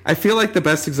 I feel like the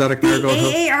Best Exotic Marigold...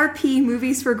 The AARP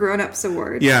Movies for Grown-Ups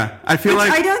Award. Yeah, I feel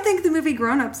like... I don't think the movie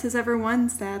Grown-Ups has ever won,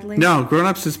 sadly. No,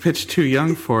 Grown-Ups is pitched too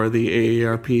young for the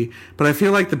AARP. But I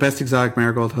feel like the Best Exotic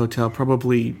Marigold Hotel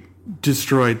probably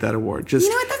destroyed that award. Just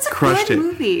you know what? That's a crushed good it.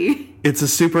 movie. It's a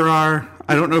Super R.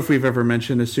 I don't know if we've ever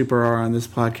mentioned a Super R on this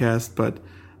podcast, but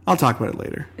I'll talk about it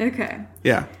later. Okay.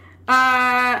 Yeah.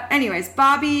 Anyways,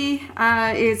 Bobby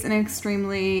is an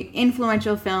extremely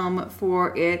influential film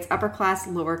for its upper class,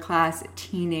 lower class,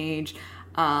 teenage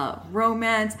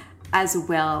romance, as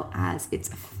well as its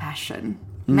fashion.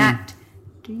 Matt,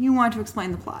 do you want to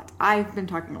explain the plot? I've been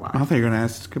talking a lot. I thought you were going to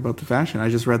ask about the fashion. I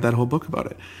just read that whole book about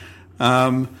it.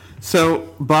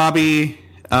 So Bobby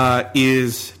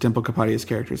is Dimple Kapadia's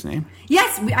character's name.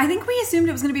 Yes, I think we assumed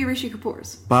it was going to be Rishi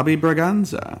Kapoor's. Bobby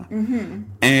Braganza. Mm-hmm.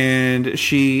 And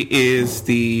she is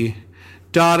the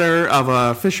daughter of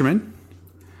a fisherman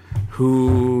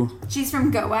who... She's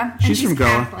from Goa. She's from Goa.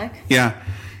 Catholic. Yeah.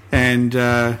 And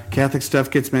Catholic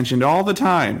stuff gets mentioned all the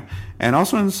time. And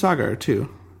also in Sagar, too.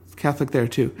 It's Catholic there,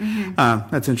 too. Mm-hmm.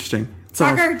 That's interesting.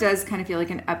 Sagar does kind of feel like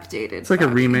an updated... It's like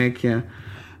Bobby. A remake, yeah.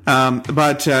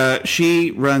 But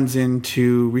she runs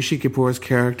into Rishi Kapoor's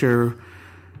character.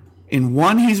 In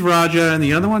one, he's Raja, and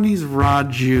the other one, he's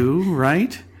Raju,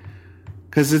 right?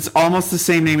 Because it's almost the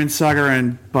same name in Sagar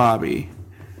and Bobby.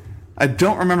 I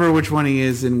don't remember which one he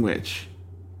is in which.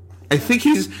 I think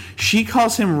she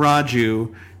calls him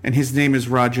Raju, and his name is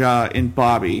Raja in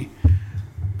Bobby.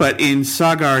 But in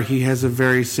Sagar, he has a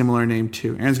very similar name,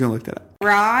 too. Aaron's going to look that up.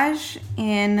 Raj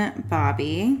in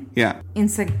Bobby. Yeah. In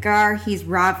Sagar, he's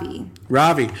Ravi.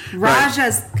 Raja's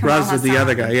right. Raja's the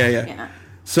other guy. Yeah.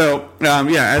 So,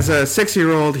 as a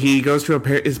 6-year-old, he goes to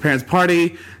his parents'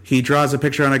 party. He draws a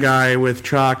picture on a guy with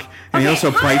chalk, and he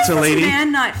also bites a lady. How does this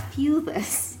man not feel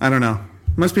this? I don't know.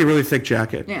 Must be a really thick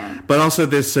jacket. Yeah. But also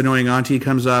this annoying auntie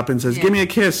comes up and says, give me a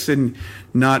kiss, and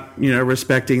not,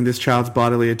 respecting this child's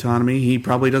bodily autonomy. He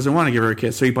probably doesn't want to give her a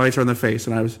kiss, so he bites her on the face,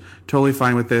 and I was totally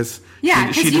fine with this. Yeah,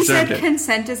 because you said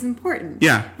consent is important.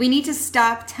 Yeah. We need to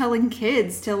stop telling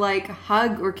kids to,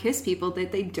 hug or kiss people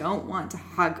that they don't want to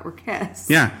hug or kiss.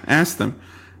 Yeah, ask them.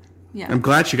 Yeah. I'm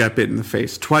glad she got bit in the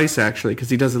face. Twice, actually, because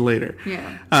he does it later.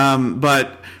 Yeah.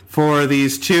 But for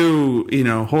these two,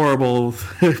 horrible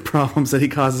problems that he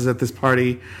causes at this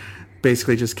party,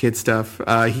 basically just kid stuff,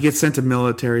 he gets sent to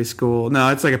military school. No,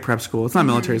 it's like a prep school. It's not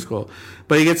military school.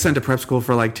 But he gets sent to prep school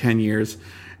for 10 years.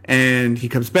 And he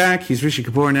comes back. He's Rishi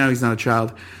Kapoor now. He's not a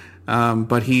child.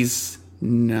 But he's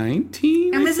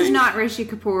 19, And this is not Rishi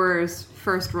Kapoor's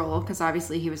first role, because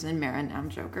obviously he was in Mera Naam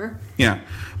Joker. Yeah,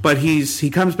 but he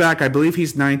comes back. I believe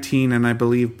he's 19, and I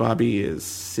believe Bobby is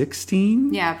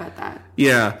 16. Yeah, about that.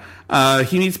 Yeah,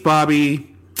 he meets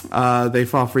Bobby. They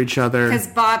fall for each other because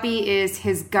Bobby is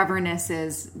his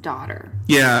governess's daughter.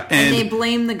 Yeah, and they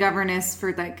blame the governess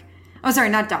for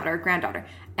not daughter, granddaughter,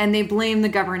 and they blame the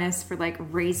governess for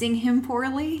raising him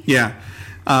poorly. Yeah.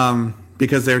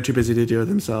 because they're too busy to do it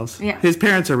themselves. Yeah. His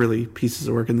parents are really pieces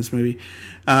of work in this movie.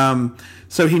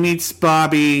 So he meets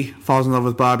Bobby, falls in love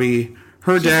with Bobby.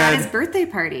 Her She's dad. at his birthday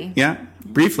party. Yeah,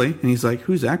 briefly. And he's like,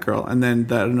 who's that girl? And then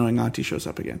that annoying auntie shows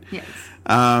up again. Yes.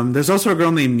 There's also a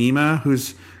girl named Nima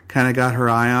who's kind of got her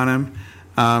eye on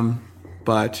him.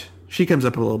 But she comes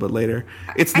up a little bit later.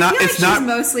 I feel like she's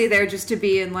mostly there just to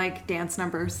be in, like, dance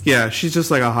numbers. Yeah, she's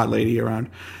just like a hot lady around.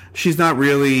 She's not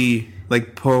really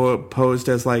like posed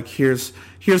as like, here's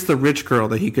the rich girl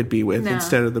that he could be with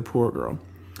instead of the poor girl.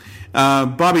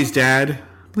 Bobby's dad, I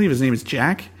believe his name is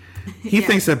Jack. He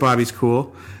thinks that Bobby's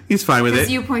cool. He's fine with it.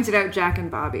 Because you pointed out Jack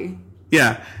and Bobby.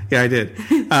 Yeah, I did.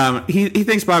 He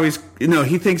thinks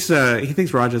he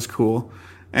thinks Raja's cool,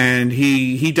 and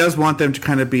he does want them to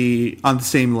kind of be on the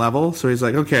same level. So he's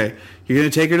like, okay, you're going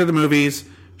to take her to the movies.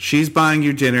 She's buying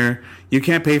you dinner. You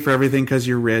can't pay for everything because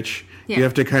you're rich. Yeah. You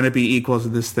have to kind of be equal to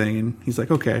this thing. And he's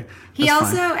like, okay. He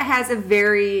also has a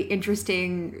very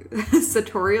interesting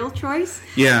sartorial choice.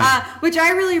 Yeah. Which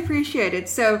I really appreciated.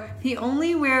 So he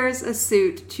only wears a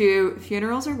suit to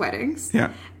funerals or weddings.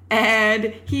 Yeah.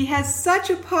 And he has such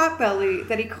a pot belly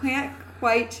that he can't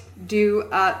quite do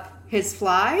up his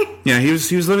fly. Yeah, he was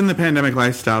living the pandemic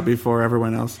lifestyle before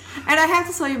everyone else. And I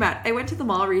have to tell you, Matt, I went to the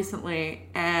mall recently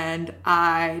and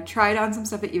I tried on some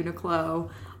stuff at Uniqlo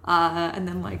and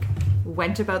then like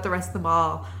went about the rest of the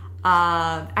mall.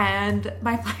 And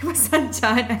my fly was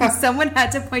undone and someone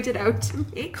had to point it out to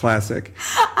me. Classic.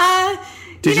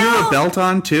 Did you have a belt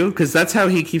on too? Because that's how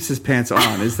he keeps his pants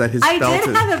on. Is that his belt? I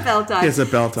did have a belt on. He has a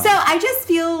belt on. So I just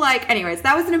feel like, anyways,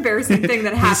 that was an embarrassing thing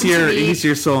that happened to me. He's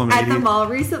your soulmate at the mall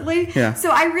recently. Yeah. So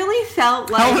I really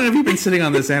felt like. How long have you been sitting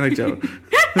on this anecdote?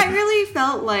 I really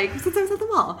felt like since I was at the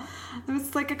mall. It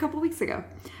was like a couple weeks ago.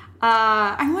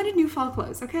 I wanted new fall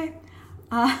clothes. Okay.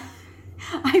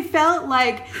 I felt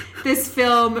like this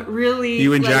film really...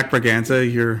 You and Jack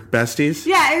Braganza, your besties?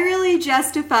 Yeah, it really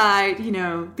justified,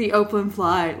 the Oakland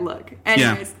Fly look.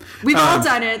 Anyways, we've all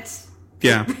done it.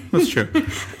 Yeah, that's true.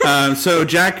 So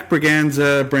Jack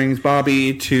Braganza brings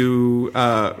Bobby to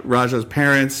Raja's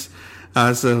parents.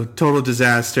 It's a total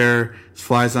disaster. His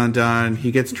fly's undone.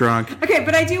 He gets drunk. Okay,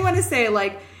 but I do want to say,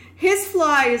 his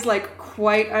fly is,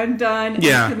 quite undone. And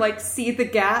yeah. You can, see the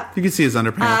gap. You can see his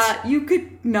underpants. You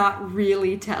could not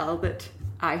really tell that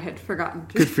I had forgotten.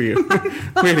 Good for you.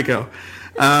 Way to go.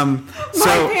 My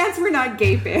pants were not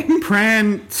gaping.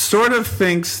 Pran sort of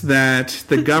thinks that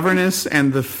the governess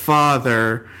and the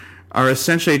father are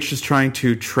essentially just trying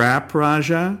to trap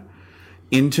Raja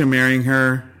into marrying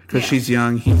her because she's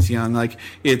young, he's young.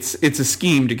 It's a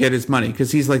scheme to get his money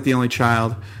because he's the only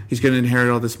child. He's going to inherit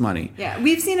all this money. Yeah,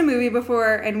 we've seen a movie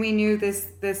before and we knew this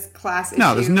class issue.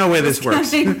 No, there's no way this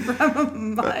works. From a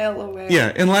mile away.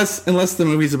 Yeah, unless the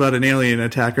movie's about an alien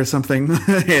attack or something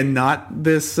and not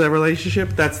this relationship,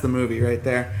 that's the movie right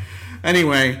there.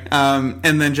 Anyway,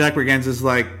 and then Jack Braganza's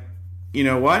like, you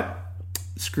know what?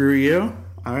 Screw you.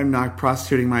 I'm not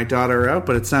prostituting my daughter out,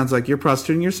 but it sounds like you're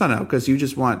prostituting your son out because you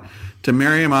just want to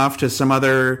marry him off to some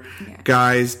other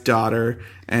guy's daughter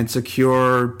and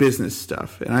secure business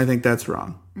stuff. And I think that's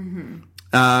wrong.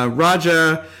 Mm-hmm.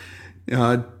 Raja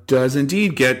does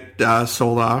indeed get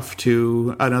sold off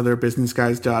to another business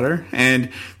guy's daughter. And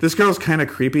this girl's kind of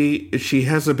creepy. She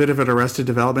has a bit of an Arrested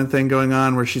Development thing going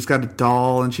on where she's got a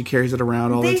doll and she carries it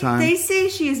around all the time. They say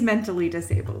she is mentally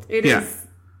disabled. It is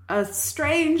a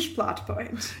strange plot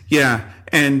point. Yeah,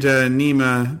 and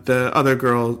Nima, the other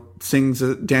girl,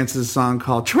 dances a song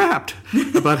called Trapped,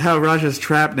 about how Raja's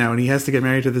trapped now and he has to get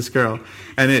married to this girl.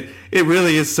 And it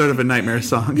really is sort of a nightmare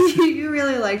song. You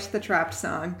really liked the Trapped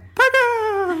song.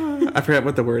 I forgot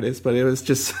what the word is, but it was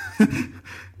just...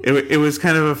 it was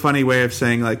kind of a funny way of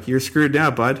saying, you're screwed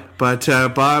now, bud. But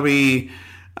Bobby...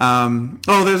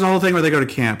 there's a whole thing where they go to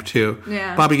camp too.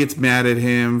 Yeah. Bobby gets mad at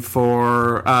him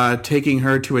for taking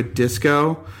her to a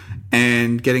disco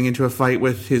and getting into a fight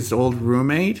with his old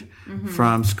roommate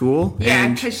from school.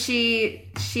 Yeah, because she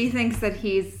thinks that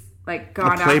he's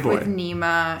gone off with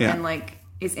Nima and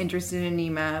is interested in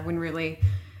Nima when really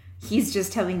he's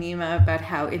just telling Nima about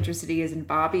how interested he is in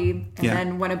Bobby. And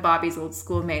then one of Bobby's old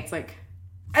schoolmates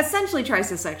essentially tries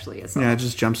to sexually assault. Yeah,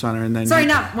 just jumps on her and then... Sorry,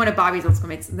 not one of Bobby's old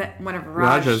schoolmates. One of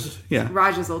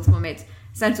Raja's old schoolmates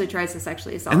essentially tries to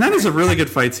sexually assault And that her. is a really good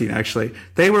fight scene, actually.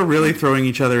 They were really throwing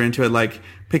each other into it,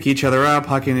 pick each other up,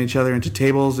 hucking each other into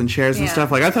tables and chairs and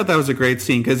stuff. I thought that was a great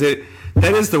scene because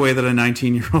that is the way that a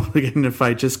 19-year-old would get in a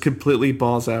fight, just completely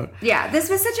balls out. Yeah, this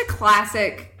was such a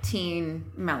classic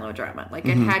teen melodrama. It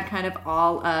had kind of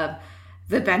all of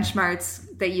the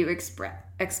benchmarks that you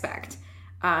expect.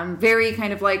 Very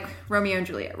kind of like Romeo and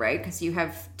Juliet, right? Because you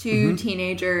have two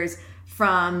teenagers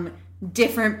from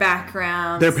different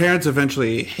backgrounds. Their parents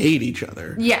eventually hate each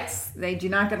other. Yes, they do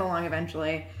not get along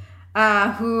eventually.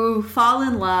 Who fall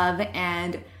in love,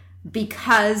 and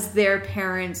because their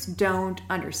parents don't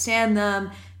understand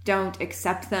them, don't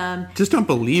accept them. Just don't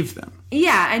believe them.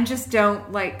 Yeah, and just don't,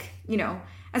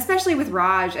 especially with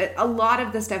Raj, a lot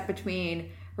of the stuff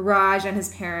between Raj and his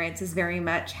parents is very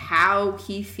much how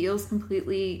he feels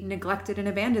completely neglected and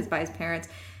abandoned by his parents.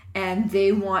 And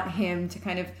they want him to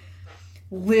kind of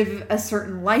live a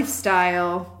certain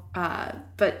lifestyle,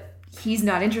 but he's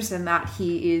not interested in that.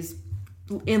 He is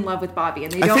in love with Bobby,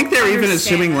 and I think they're even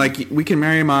assuming we can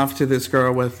marry him off to this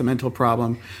girl with a mental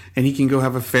problem, and he can go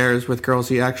have affairs with girls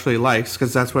he actually likes,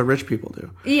 because that's what rich people do.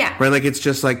 Yeah, right. It's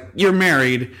just you're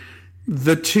married.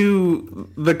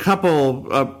 The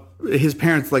couple, his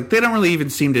parents, they don't really even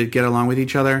seem to get along with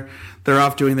each other. They're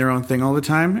off doing their own thing all the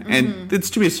time, and it's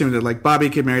to be assumed that Bobby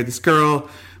could marry this girl,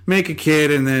 make a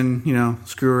kid, and then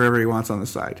screw wherever he wants on the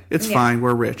side. It's fine.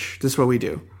 We're rich. This is what we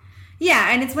do.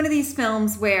 Yeah, and it's one of these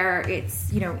films where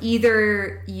it's,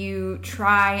 either you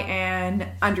try and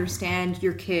understand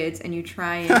your kids and you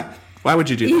try and... Why would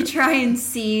you do that? You try and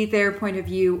see their point of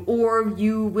view, or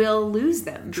you will lose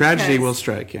them. Tragedy will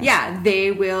strike, yeah. Yeah,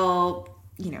 they will,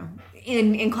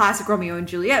 in classic Romeo and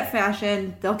Juliet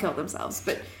fashion, they'll kill themselves.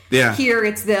 But here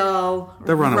it's they'll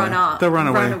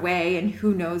run away, and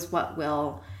who knows what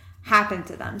will happen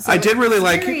to them. So I did really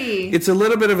it's a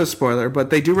little bit of a spoiler,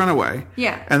 but they do run away.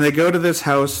 Yeah. And they go to this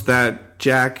house that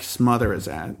Jack's mother is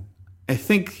at. I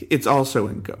think it's also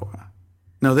in Goa.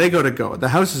 No, they go to Goa. The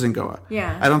house is in Goa.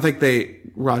 Yeah. I don't think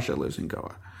Raja lives in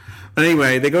Goa. But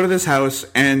anyway, they go to this house,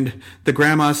 and the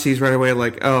grandma sees right away,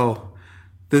 oh,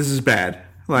 this is bad.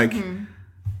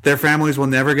 Their families will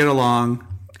never get along,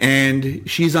 and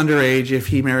she's underage. If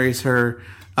he marries her,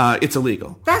 it's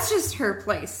illegal. That's just her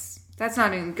place. That's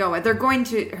not in Goa.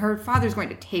 Her father's going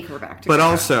to take her back to But Goa.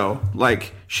 also,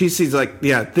 she sees,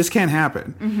 this can't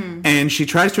happen. Mm-hmm. And she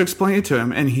tries to explain it to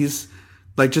him, and he's,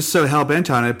 just so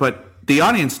hell-bent on it. But the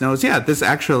audience knows, this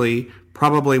actually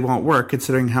probably won't work,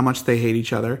 considering how much they hate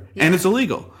each other. Yeah. And it's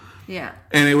illegal. Yeah.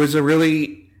 And it was a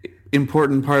really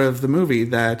important part of the movie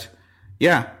that,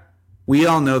 we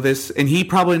all know this, and he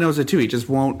probably knows it too. He just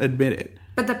won't admit it.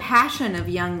 But the passion of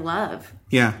young love.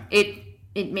 Yeah.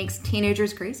 It makes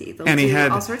teenagers crazy. They'll and he do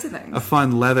had all sorts of things. A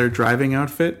fun leather driving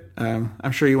outfit.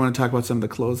 I'm sure you want to talk about some of the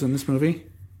clothes in this movie.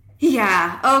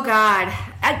 Yeah. Oh, God.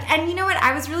 And you know what?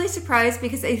 I was really surprised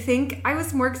because I think I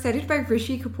was more excited by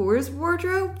Rishi Kapoor's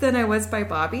wardrobe than I was by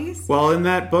Bobby's. Well, in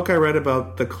that book I read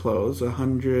about the clothes,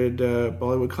 100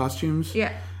 Bollywood costumes.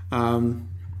 Yeah.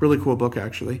 Really cool book,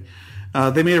 actually.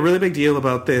 They made a really big deal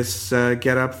about this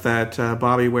getup that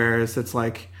Bobby wears. It's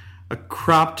a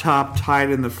crop top tied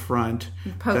in the front.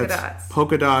 Polka dots.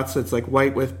 Polka dots. It's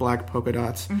white with black polka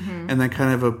dots. Mm-hmm. And then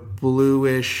kind of a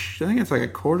bluish, I think it's a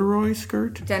corduroy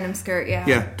skirt. Denim skirt, yeah.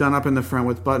 Yeah, done up in the front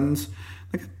with buttons.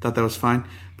 I thought that was fine.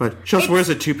 But she also wears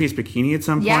a two-piece bikini at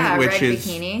some point, which is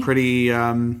bikini.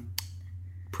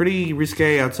 pretty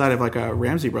risque outside of a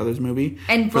Ramsey Brothers movie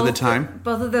for the time.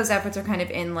 Both of those outfits are kind of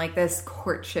in this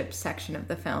courtship section of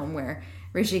the film where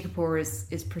Rishi Kapoor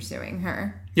is pursuing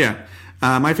her. Yeah.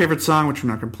 My favorite song, which we're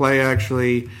not going to play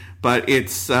actually, but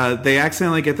it's they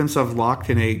accidentally get themselves locked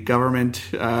in a government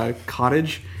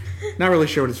cottage. Not really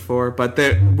sure what it's for, but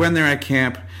when they're at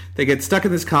camp, they get stuck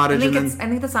in this cottage. I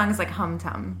think the song is Hum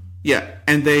Tum. Yeah,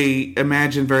 and they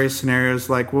imagine various scenarios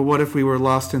well, what if we were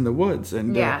lost in the woods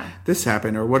and this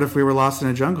happened? Or what if we were lost in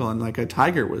a jungle and a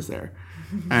tiger was there?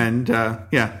 And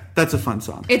that's a fun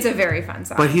song. It's a very fun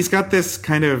song. But he's got this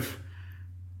kind of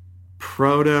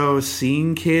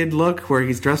proto-scene kid look where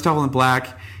he's dressed all in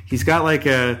black. He's got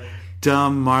a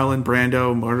dumb Marlon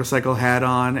Brando motorcycle hat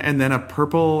on and then a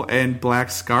purple and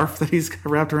black scarf that he's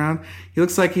wrapped around. He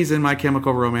looks like he's in My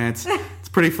Chemical Romance. It's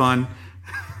pretty fun.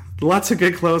 Lots of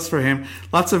good clothes for him.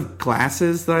 Lots of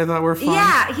glasses that I thought were fun.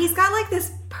 Yeah, he's got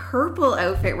this purple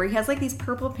outfit where he has these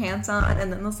purple pants on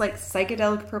and then this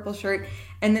psychedelic purple shirt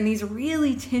and then these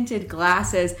really tinted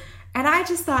glasses. And I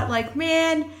just thought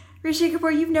man, Rishi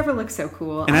Kapoor, you've never looked so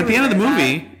cool. And at the end of the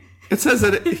movie, it says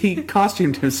that he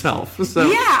costumed himself. So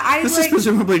this is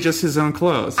presumably just his own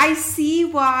clothes. I see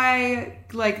why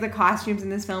the costumes in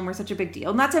this film were such a big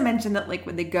deal. Not to mention that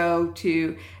when they go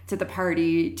to the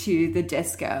party, to the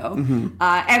disco,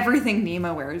 everything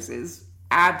Nima wears is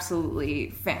absolutely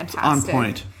fantastic. On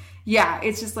point. Yeah,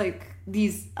 it's just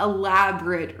these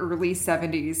elaborate early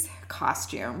 70s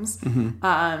costumes. Mm-hmm.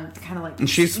 Kind of and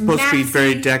she's supposed to be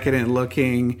very decadent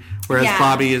looking, whereas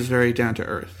Bobby is very down to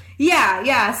earth.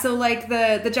 Yeah. So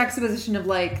the juxtaposition of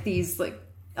these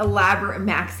elaborate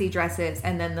maxi dresses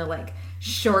and then the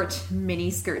short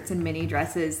mini skirts and mini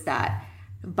dresses that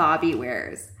Bobby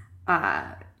wears.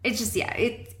 It's just,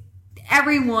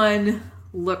 everyone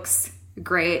looks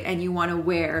great, and you want to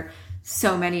wear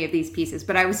so many of these pieces.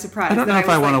 But I was surprised. I don't know if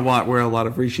I want to wear a lot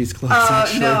of Rishi's clothes.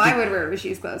 Oh, no, I would wear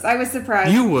Rishi's clothes. I was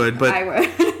surprised. You would, but I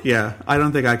would. Yeah, I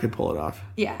don't think I could pull it off.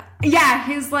 Yeah. Yeah,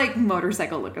 his like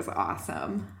motorcycle look is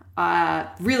awesome.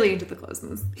 Really into the clothes.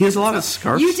 He has a lot of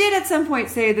scarves. You did at some point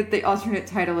say that the alternate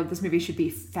title of this movie should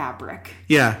be Fabric.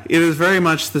 Yeah, it is very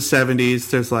much the 70s.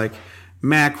 There's like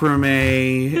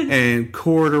macrame and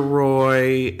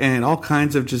corduroy and all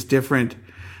kinds of just different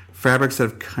fabrics that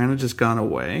have kind of just gone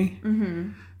away. Mm-hmm.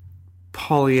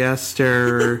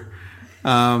 Polyester.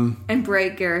 And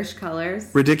bright garish colors.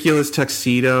 Ridiculous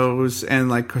tuxedos and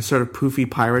like sort of poofy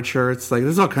pirate shirts. Like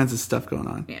there's all kinds of stuff going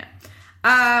on. Yeah.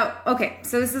 Okay,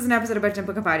 so this is an episode about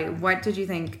Dimple Kapadi. What did you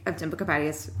think of Dimple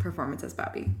Kapadi's performance as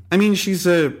Bobby? I mean, she's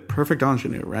a perfect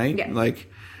ingenue, right? Yeah.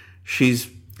 Like she's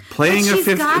playing a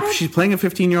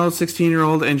 15-year-old,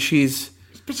 16-year-old, and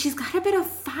But she's got a bit of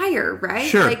fire, right?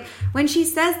 Sure. Like, when she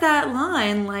says that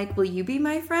line, like, will you be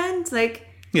my friend? Like,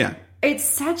 yeah. It's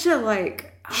such a,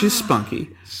 like... She's spunky.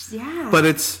 Yeah. But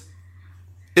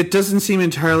it doesn't seem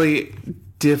entirely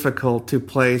difficult to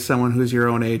play someone who's your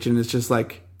own age and is just,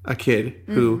 like, a kid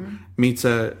who meets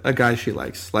a guy she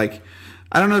likes. Like,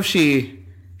 I don't know if she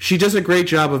does a great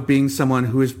job of being someone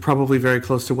who is probably very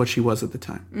close to what she was at the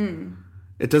time. Mm.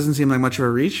 It doesn't seem like much of a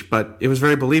reach, but it was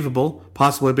very believable,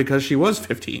 possibly because she was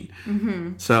 15.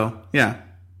 Mm-hmm. So, yeah.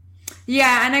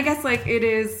 Yeah, and I guess, like, it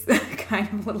is kind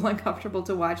of a little uncomfortable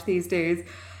to watch these days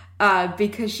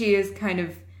because she is kind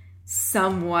of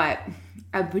somewhat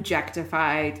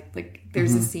objectified. Like,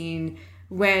 there's a scene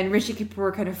when Rishi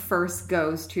Kapoor kind of first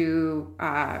goes to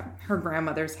her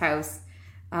grandmother's house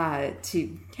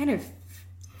to kind of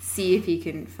see if he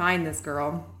can find this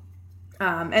girl.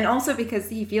 And also because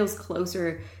he feels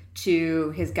closer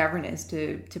to his governess,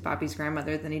 to Bobby's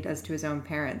grandmother, than he does to his own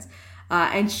parents.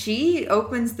 And she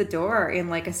opens the door in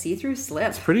like a see-through slip.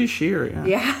 It's pretty sheer, yeah.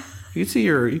 Yeah. You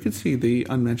could see the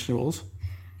unmentionables.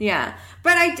 Yeah.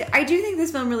 But I do think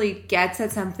this film really gets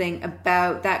at something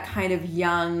about that kind of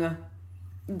young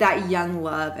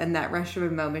love and that rush of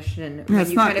emotion. Yeah,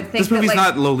 this movie's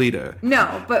not Lolita.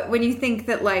 No, but when you think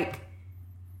that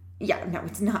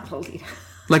it's not Lolita.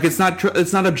 Like it's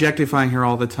not objectifying her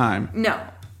all the time. No,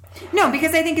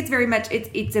 because I think it's very much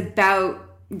it's about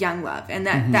young love and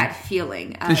that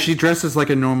feeling. And she dresses like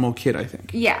a normal kid, I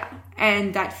think. Yeah,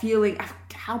 and that feeling.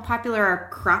 How popular are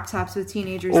crop tops with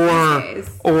teenagers these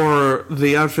days? Or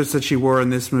the outfits that she wore in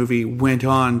this movie went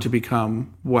on to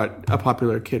become what a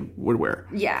popular kid would wear.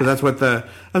 Yeah, because that's what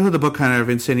the book kind of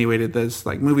insinuated. This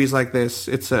like movies like this,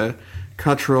 it's a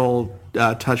cultural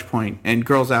touch point, and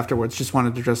girls afterwards just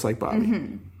wanted to dress like Bobby.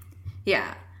 Mm-hmm.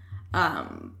 Yeah,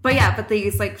 but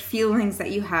these like feelings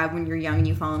that you have when you're young and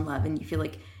you fall in love and you feel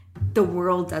like the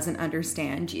world doesn't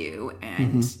understand you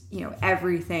and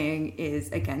everything is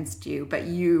against you, but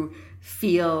you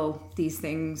feel these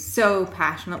things so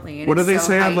passionately. And what do they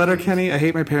say on heightened. Letterkenny? I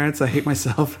hate my parents, I hate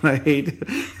myself, and I hate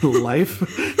life.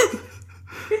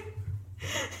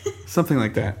 Something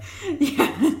like that.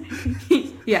 Yeah.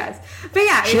 Yes. But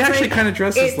yeah, she actually kind of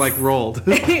dresses like Rolled.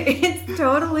 It's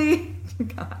totally...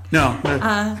 God. No,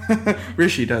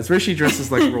 Rishi does. Rishi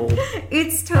dresses like Rolled.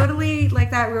 It's totally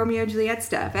like that Romeo and Juliet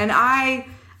stuff, and I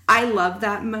love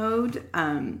that mode.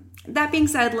 That being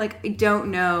said, like I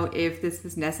don't know if this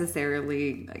was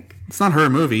necessarily like it's not her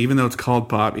movie, even though it's called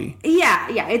Bobby.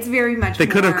 Yeah, it's very much. They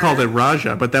could have called it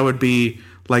Raja, but that would be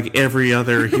like every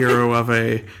other hero of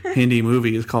a Hindi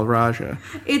movie is called Raja.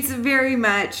 It's very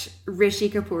much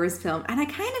Rishi Kapoor's film, and I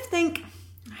kind of think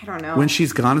I don't know. When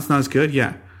she's gone, it's not as good.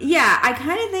 Yeah. Yeah, I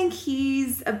kind of think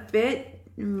he's a bit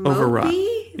mopey. Overwrought.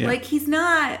 Yeah. Like, he's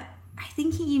not... I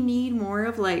think you need more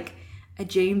of, like, a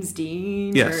James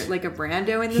Dean or, like, a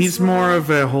Brando in this He's role. more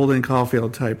of a Holden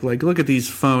Caulfield type. Like, look at these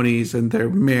phonies and their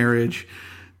marriage.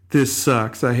 This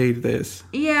sucks. I hate this.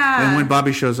 Yeah. And when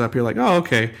Bobby shows up, you're like, oh,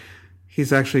 okay.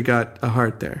 He's actually got a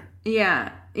heart there.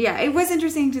 Yeah. Yeah, it was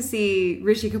interesting to see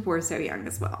Rishi Kapoor so young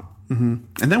as well. Mm-hmm.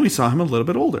 And then we saw him a little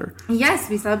bit older. Yes,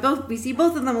 we see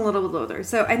both of them a little bit older.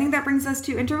 So I think that brings us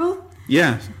to Interval.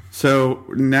 Yeah. So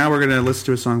now we're going to listen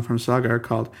to a song from Sagar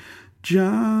called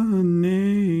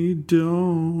Johnny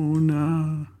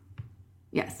Dona.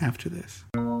 Yes. After this.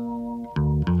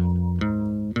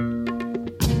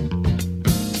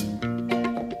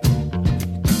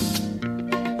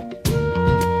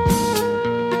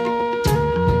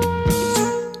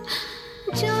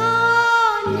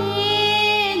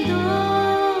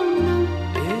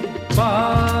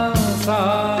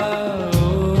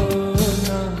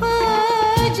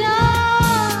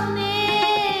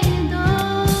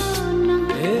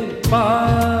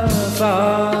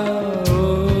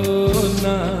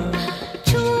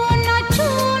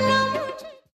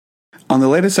 On the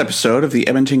latest episode of the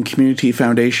Edmonton Community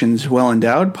Foundation's Well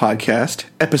Endowed podcast,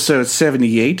 episode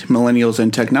 78, Millennials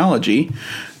and Technology,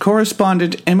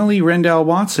 correspondent Emily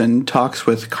Rendell-Watson talks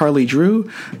with Carly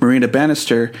Drew, Marina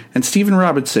Bannister, and Stephen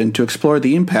Robinson to explore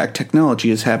the impact technology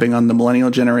is having on the millennial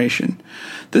generation.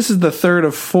 This is the third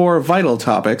of 4 vital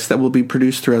topics that will be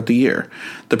produced throughout the year.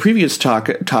 The previous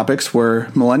topics were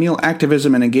millennial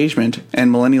activism and engagement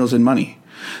and millennials and money.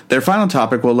 Their final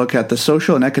topic will look at the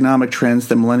social and economic trends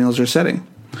that millennials are setting.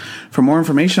 For more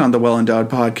information on the Well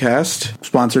Endowed podcast,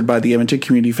 sponsored by the Edmonton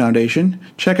Community Foundation,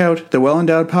 check out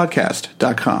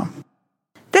thewellendowedpodcast.com.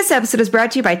 This episode is brought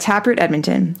to you by Taproot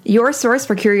Edmonton, your source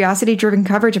for curiosity-driven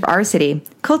coverage of our city,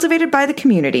 cultivated by the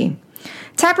community.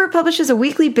 Taproot publishes a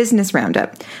weekly business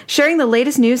roundup, sharing the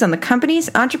latest news on the companies,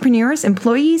 entrepreneurs,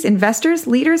 employees, investors,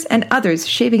 leaders, and others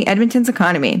shaping Edmonton's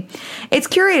economy. It's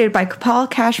curated by Paul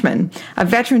Cashman, a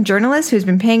veteran journalist who's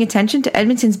been paying attention to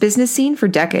Edmonton's business scene for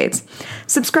decades.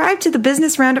 Subscribe to the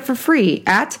business roundup for free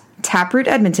at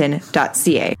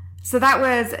taprootedmonton.ca. So that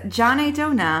was Jane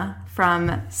Dona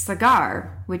from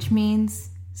Sagar, which means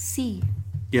sea.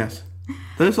 Yes.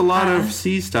 There's a lot of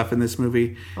sea stuff in this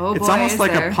movie. Oh it's boy, almost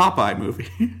like there. a Popeye movie.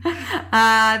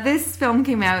 This film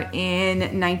came out in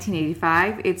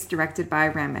 1985. It's directed by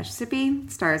Ramesh Sippy,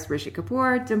 stars Rishi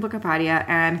Kapoor, Dimple Kapadia,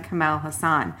 and Kamal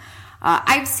Hassan.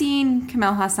 I've seen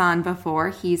Kamal Hassan before.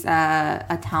 He's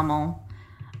a Tamil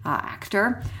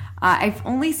actor. I've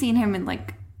only seen him in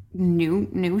like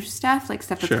new stuff, like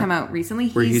stuff that's come out recently.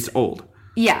 Where he's old.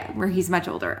 Yeah, where he's much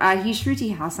older. He's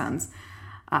Shruti Hassan's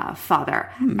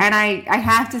father. And I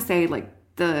have to say, like,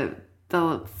 the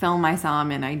film I saw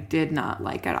him in, I did not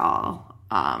like at all.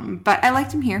 But I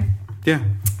liked him here. Yeah.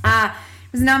 It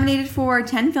was nominated for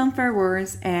 10 Filmfare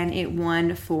Awards, and it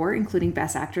won 4, including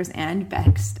Best Actress and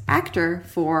Best Actor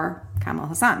for Kamal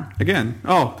Hassan. Again.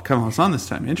 Oh, Kamal Hassan this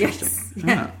time. Interesting. Yes.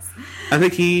 Yeah. Yes. I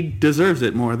think he deserves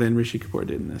it more than Rishi Kapoor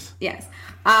did in this. Yes.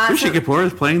 Rishi Kapoor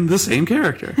is playing the same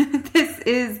character. This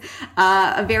is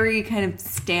a very kind of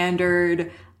standard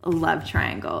love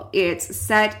triangle. It's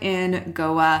set in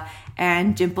Goa,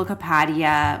 and Dimple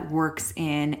Kapadia works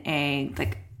in a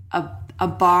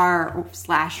bar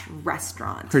 /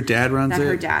 restaurant. Her dad runs that it.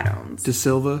 Her dad owns. De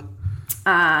Silva.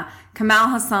 Kamal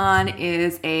Hassan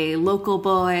is a local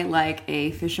boy, like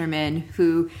a fisherman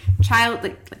who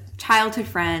childhood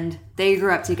friend. They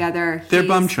grew up together. They're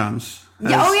bum chums.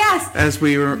 Yes. As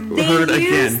we heard again. They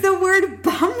used the word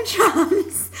bum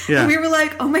chums. Yeah. And we were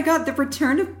like, oh my God, the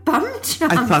return of bum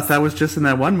chums. I thought that was just in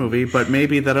that one movie, but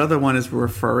maybe that other one is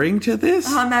referring to this?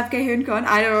 I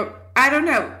don't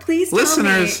know. Please tell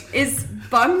Listeners, me, is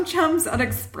bum chums an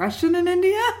expression in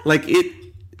India? Like,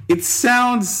 it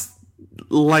sounds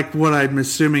like what I'm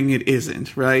assuming it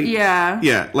isn't, right? Yeah.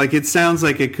 Yeah, like it sounds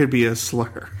like it could be a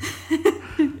slur.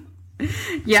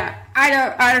 Yeah,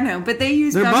 I don't know, but they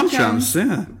use bum chums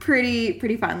yeah.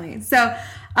 pretty fondly. So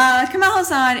Kamal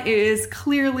Hassan is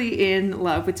clearly in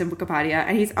love with Dimple Kapadia,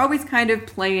 and he's always kind of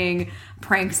playing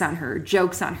pranks on her,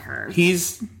 jokes on her. Do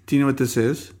you know what this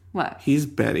is? What? He's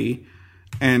Betty,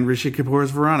 and Rishi Kapoor is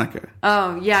Veronica.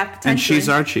 Oh, yeah, potentially. And she's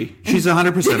Archie. She's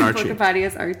 100% Archie. Dimple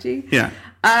Kapadia's Archie. Yeah.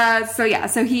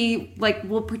 So he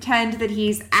will pretend that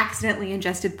he's accidentally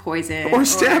ingested poison or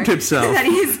stabbed himself. That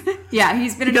he's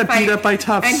been in a fight, beat up by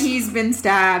toughs, and he's been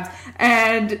stabbed.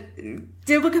 And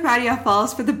Dimple Kapadia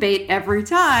falls for the bait every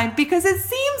time because it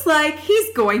seems like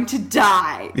he's going to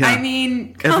die. Yeah. I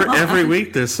mean, every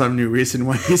week there's some new reason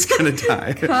why he's going to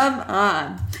die. Come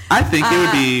on. I think it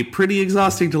would be pretty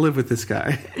exhausting to live with this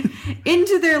guy.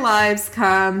 Into their lives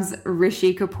comes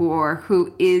Rishi Kapoor,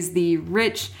 who is the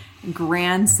rich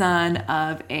grandson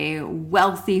of a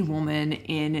wealthy woman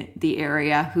in the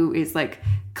area who is like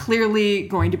clearly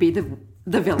going to be the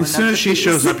villain. As soon as she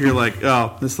shows up, you're like,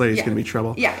 oh, this lady's going to be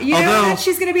trouble. Yeah, you know that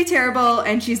she's going to be terrible,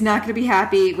 and she's not going to be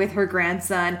happy with her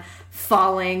grandson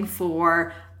falling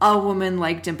for a woman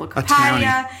like Dimple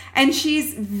Kapadia. And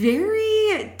she's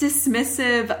very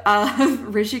dismissive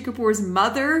of Rishi Kapoor's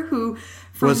mother, who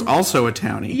was also a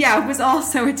townie. Yeah, was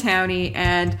also a townie.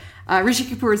 And Rishi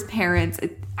Kapoor's parents,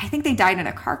 I think they died in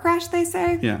a car crash, they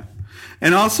say. Yeah.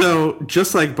 And also,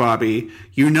 just like Bobby,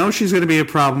 you know she's going to be a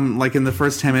problem like in the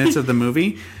first 10 minutes of the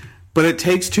movie, but it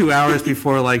takes 2 hours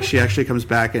before like she actually comes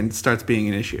back and starts being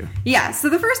an issue. Yeah, so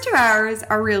the first 2 hours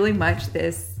are really much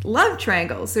this love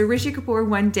triangle. So Rishi Kapoor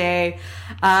one day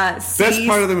sees... Best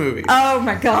part of the movie. Oh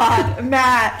my God,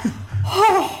 Matt.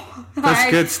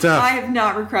 That's good stuff. I have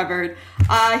not recovered.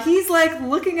 He's like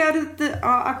looking out at the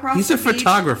across He's the a beach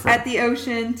photographer at the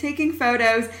ocean, taking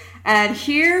photos, and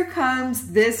here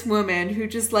comes this woman who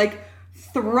just like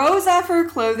throws off her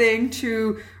clothing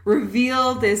to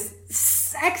reveal this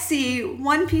sexy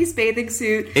one-piece bathing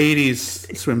suit.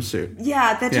 80s swimsuit.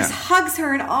 Yeah, that just hugs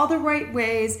her in all the right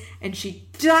ways. And she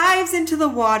dives into the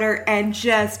water and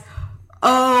just,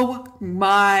 oh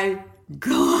my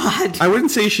God. I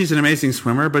wouldn't say she's an amazing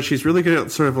swimmer, but she's really good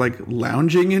at sort of like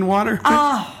lounging in water.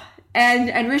 Oh,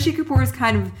 and Rishi Kapoor's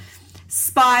kind of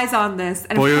spies on this,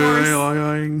 and of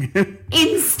course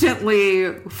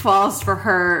instantly falls for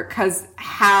her, because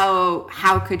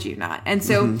how could you not? And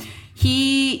so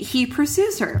he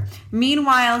pursues her.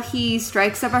 Meanwhile, he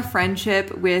strikes up a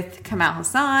friendship with Kamal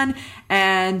Hassan,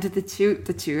 and the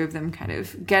two of them kind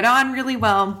of get on really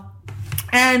well.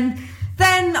 And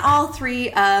then all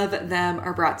three of them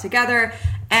are brought together,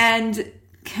 and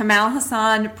Kamal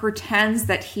Hassan pretends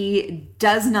that he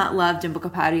does not love Dimple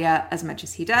Kapadia as much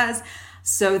as he does,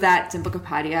 so that Dimple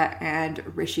Kapadia and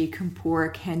Rishi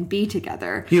Kapoor can be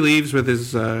together. He leaves with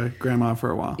his grandma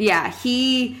for a while. Yeah,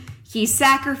 he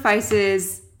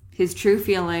sacrifices his true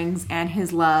feelings and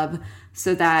his love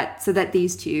so that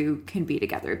these two can be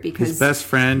together, because his best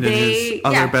friend and his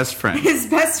other best friend, his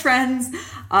best friends,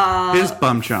 his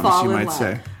bum chums, you might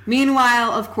say.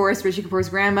 Meanwhile, of course, Rishi Kapoor's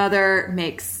grandmother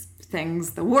makes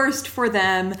things the worst for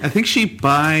them. I think she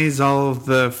buys all of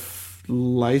the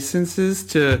licenses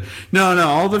to... No,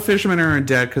 all the fishermen are in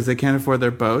debt because they can't afford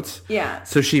their boats. Yeah.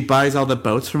 So she buys all the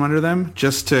boats from under them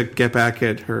just to get back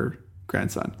at her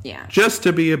grandson. Yeah. Just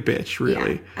to be a bitch,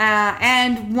 really. Yeah.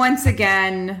 And once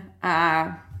again,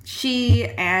 she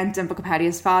and Dimple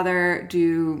Kapadia's father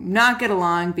do not get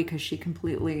along, because she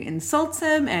completely insults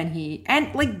him and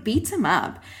beats him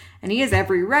up. And he has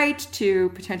every right to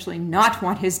potentially not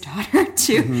want his daughter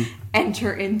to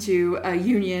enter into a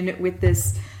union with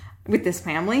this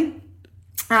family.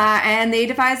 And they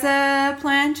devise a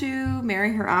plan to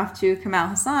marry her off to Kamal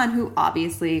Hassan, who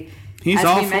obviously,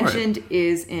 as we mentioned,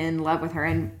 is in love with her.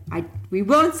 And we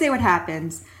won't say what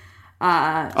happens.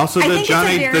 Also, the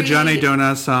Johnny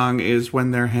Donut song is when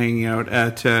they're hanging out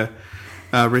at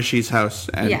Rishi's house,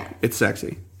 and it's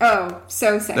sexy. Oh,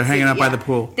 so sexy. They're hanging out by the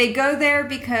pool. They go there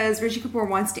because Rishi Kapoor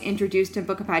wants to introduce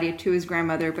Dimple Kapadia to his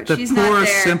grandmother, but she's not there. The poor,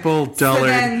 simple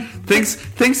dullard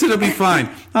thinks it'll be fine.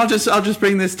 I'll just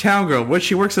bring this town girl.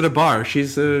 She works at a bar.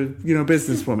 She's a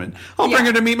businesswoman. I'll bring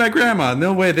her to meet my grandma.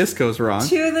 No way this goes wrong.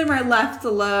 Two of them are left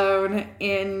alone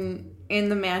in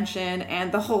the mansion,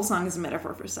 and the whole song is a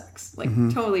metaphor for sex.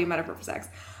 Totally a metaphor for sex.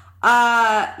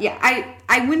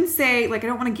 I wouldn't say, I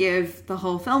don't want to give the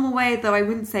whole film away, though I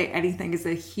wouldn't say anything is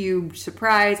a huge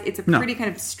surprise. It's a pretty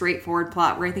kind of straightforward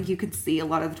plot where I think you could see a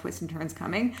lot of the twists and turns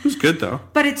coming. It was good, though.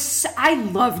 But I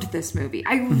loved this movie.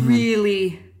 I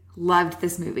really loved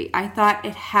this movie. I thought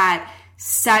it had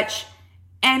such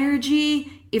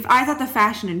energy. If I thought the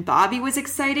fashion in Bobby was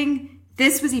exciting,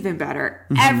 this was even better.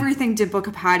 Everything Dimple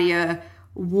Kapadia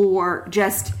wore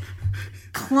just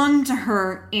clung to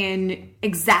her in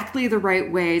exactly the right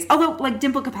ways. Although,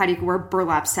 Dimple Kapadia could wear a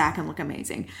burlap sack and look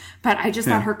amazing. But I just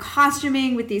thought her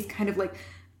costuming with these kind of,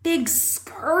 big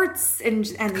skirts and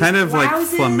kind of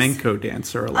blouses, like flamenco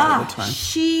dancer a lot of the time.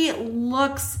 She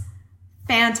looks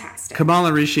fantastic. Kamal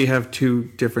and Rishi have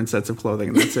two different sets of clothing,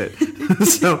 and that's it.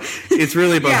 So it's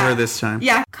really about her this time.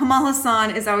 Yeah, Kamal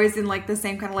Hassan is always in the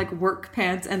same kind of work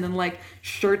pants and then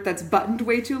shirt that's buttoned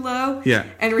way too low. Yeah.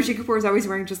 And Rishi Kapoor is always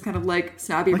wearing just kind of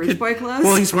snobby rich boy clothes.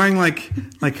 Well, he's wearing like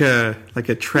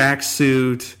a track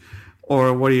suit,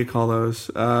 or what do you call those?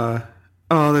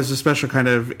 There's a special kind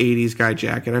of 80s guy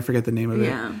jacket. I forget the name of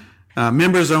it. Yeah.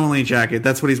 Members only jacket.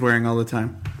 That's what he's wearing all the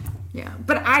time. Yeah,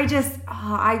 but I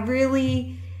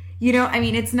really,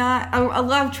 it's not, a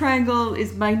love triangle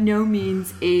is by no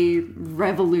means a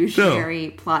revolutionary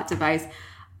plot device,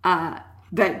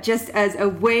 but just as a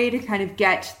way to kind of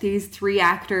get these three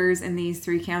actors and these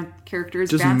three characters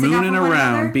just bouncing mooning off of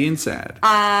around, another. being sad.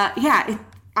 I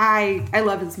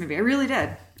love this movie. I really did.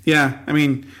 Yeah,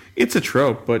 it's a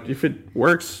trope, but if it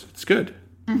works, it's good.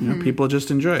 People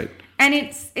just enjoy it. And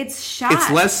it's shot.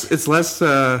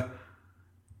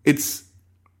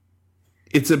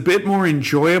 It's a bit more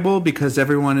enjoyable because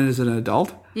everyone is an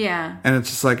adult. Yeah. And it's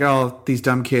just these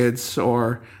dumb kids,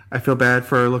 or I feel bad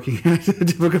for looking at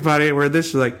Dimple Kapadia, where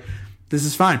this is this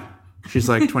is fine. She's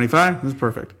 25. This is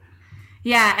perfect.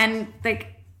 Yeah, and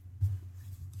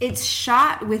it's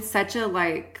shot with such a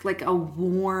a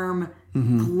warm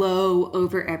glow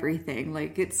over everything.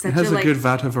 It has a good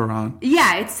Vata Varan.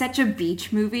 Yeah, it's such a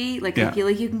beach movie. I feel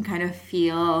like you can kind of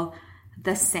feel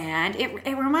the sand. It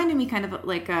reminded me kind of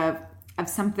of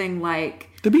something like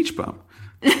The Beach Bum.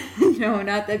 No,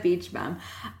 not the beach bum.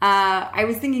 I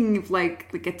was thinking of like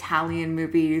Italian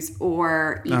movies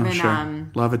or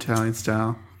even Love Italian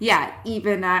Style. Yeah,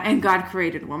 even and God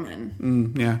Created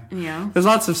Woman. Yeah. You know? There's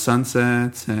lots of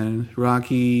sunsets and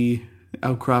rocky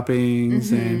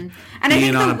outcroppings and I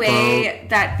think the way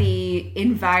that the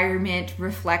environment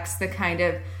reflects the kind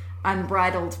of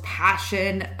unbridled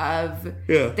passion of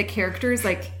the characters,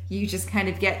 like you just kind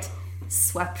of get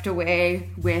swept away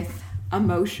with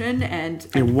emotion and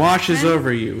it washes passion.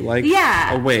 over you like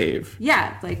a wave.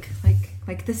 Yeah,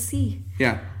 like the sea.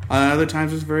 Yeah. Other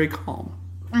times it's very calm.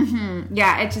 Mm-hmm.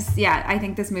 Yeah, I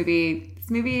think this movie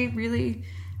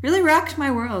really rocked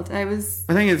my world. I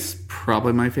think it's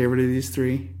probably my favorite of these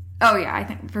three. Oh yeah, I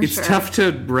think for sure. It's tough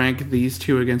to rank these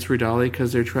two against Rudali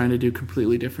because they're trying to do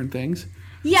completely different things.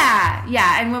 Yeah,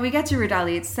 and when we get to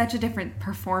Rudali, it's such a different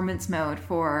performance mode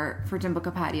for Dimple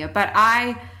Kapadia. But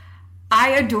I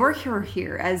adore her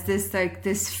here as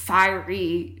this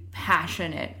fiery,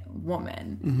 passionate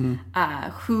woman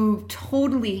who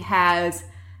totally has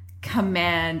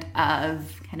command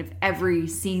of kind of every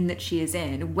scene that she is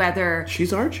in, whether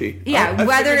she's Archie. Yeah,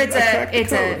 whether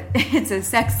it's a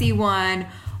sexy one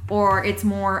or it's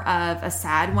more of a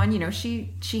sad one. You know,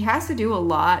 she has to do a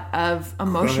lot of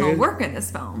emotional work in this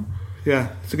film. Yeah,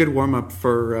 it's a good warm up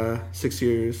for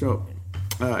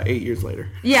 8 years later.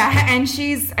 Yeah, and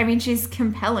she's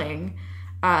compelling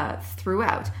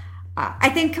throughout. I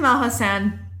think Kamal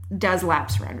Hassan does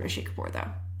lapse around Rishi Kapoor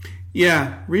though.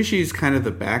 Yeah, Rishi's kind of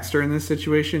the Baxter in this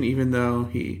situation, even though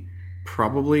he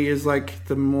probably is like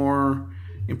the more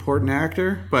important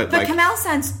actor. But like, Kamal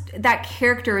Hassan's that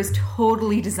character is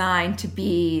totally designed to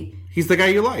be. He's the guy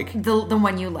you like. The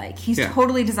one you like. He's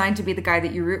totally designed to be the guy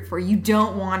that you root for. You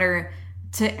don't want her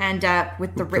to end up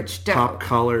with the rich dope.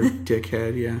 Pop-collar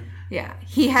dickhead, yeah. Yeah,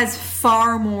 he has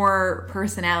far more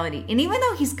personality. And even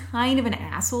though he's kind of an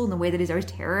asshole in the way that he's always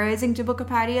terrorizing Dimple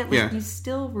Kapadia, you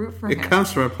still root for him. It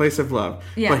comes from a place of love.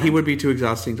 Yeah. But he would be too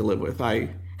exhausting to live with. I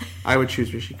would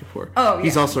choose Rishi Kapoor. Oh, yeah.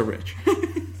 He's also rich.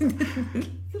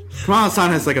 Kamal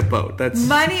Hassan has like a boat. That's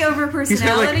money over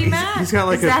personality, Matt? He's got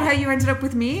like Is that how you ended up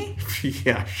with me?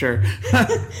 Yeah, sure.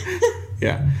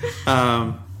 Yeah.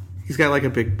 He's got like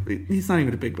he's not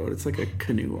even a big boat. It's like a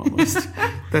canoe almost.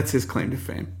 That's his claim to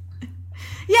fame.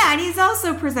 Yeah, and he's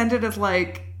also presented as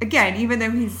like, again, even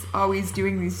though he's always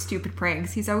doing these stupid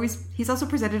pranks, he's also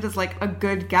presented as like a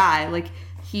good guy. Like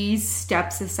he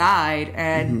steps aside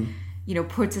and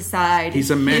puts aside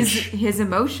his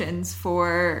emotions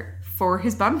for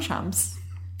his bum chums.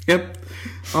 Yep.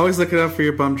 Always look it up for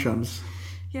your bum chums.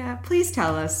 Yeah, please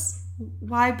tell us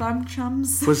why bum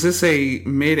chums? Was this a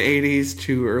mid 80s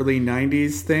to early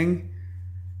 90s thing?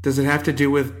 Does it have to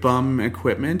do with bum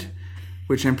equipment?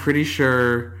 Which I'm pretty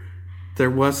sure there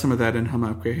was some of that in Hum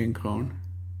Aapke Hain Kaun.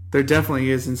 There definitely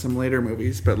is in some later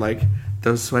movies, but like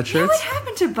those sweatshirts. Yeah, what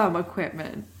happened to bum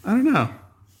equipment? I don't know.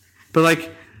 But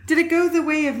like... Did it go the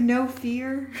way of No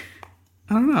Fear?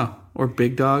 I don't know. Or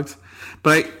Big Dogs.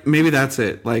 But maybe that's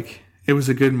it. Like, it was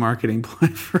a good marketing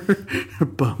plan for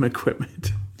bum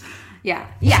equipment.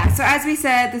 Yeah. So as we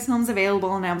said, this film's available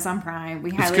on Amazon Prime.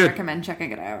 We highly recommend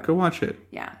checking it out. Go watch it.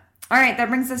 Yeah. All right, that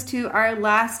brings us to our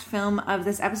last film of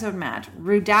this episode, Matt.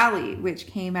 Rudali, which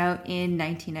came out in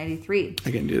 1993.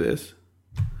 I can do this.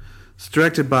 It's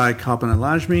directed by Kalpana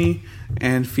Lajmi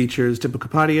and features Dimple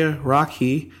Kapadia,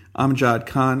 Rakhi, Amjad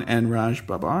Khan, and Raj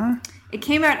Babbar. It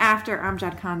came out after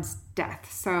Amjad Khan's death,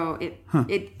 so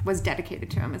it was dedicated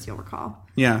to him, as you'll recall.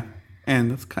 Yeah, and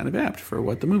that's kind of apt for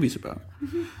what the movie's about.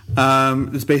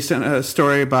 Mm-hmm. It's based on a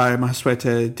story by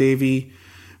Mahasweta Devi.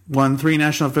 Won 3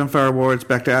 National Filmfare Awards,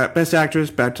 Best Actress,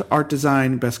 Best Art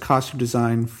Design, Best Costume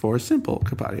Design for Dimple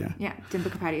Kapadia. Yeah,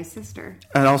 Dimple Kapadia's sister.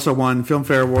 And also won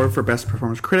Filmfare Award for Best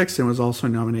Performance Critics and was also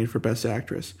nominated for Best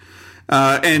Actress.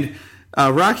 And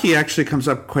Rakhi actually comes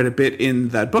up quite a bit in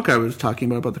that book I was talking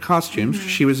about the costumes. Mm-hmm.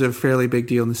 She was a fairly big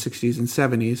deal in the 60s and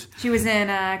 70s. She was in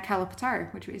Kala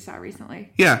Pattar, which we saw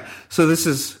recently. Yeah, so this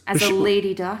is... As a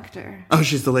lady doctor. Oh,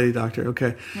 she's the lady doctor,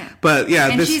 okay. Yeah. But yeah...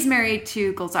 And she's married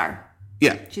to Gulzar.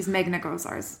 Yeah. She's Meghna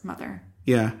Gulzar's mother.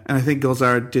 Yeah, and I think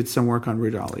Gulzar did some work on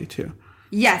Rudali, too.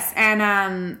 Yes,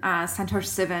 and Santosh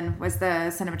Sivan was the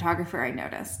cinematographer, I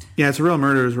noticed. Yeah, it's a real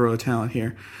murderer's row of talent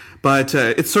here. But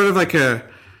it's sort of like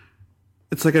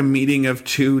a meeting of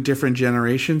 2 different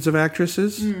generations of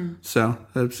actresses. Mm. So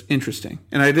that's interesting.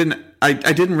 And I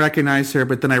didn't recognize her,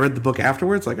 but then I read the book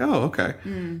afterwards, like, oh, okay.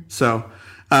 Mm. So,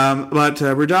 but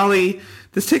Rudali,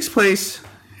 this takes place...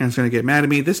 It's going to get mad at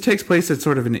me. This takes place at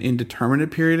sort of an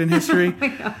indeterminate period in history. Oh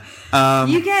my God.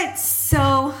 You get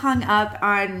so hung up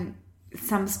on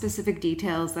some specific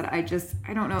details that I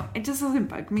don't know. It just doesn't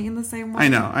bug me in the same way.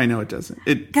 I know it doesn't.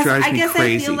 It drives me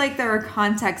crazy. I feel like there are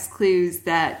context clues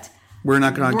that we're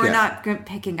not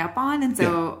picking up on, and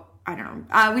so I don't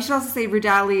know. We should also say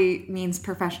Rudali means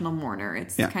professional mourner.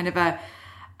 It's kind of a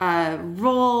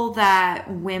role that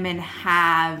women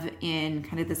have in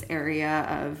kind of this area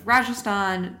of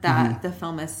Rajasthan that the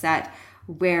film is set.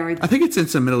 Where I think it's in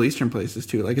some Middle Eastern places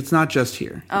too. Like it's not just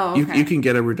here. Oh, okay. You can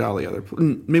get a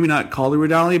Rudali maybe not called a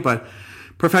Rudali, but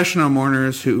professional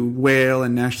mourners who wail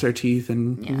and gnash their teeth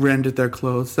and rend at their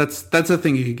clothes. That's a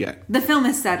thing you could get. The film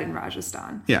is set in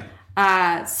Rajasthan. Yeah.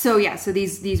 So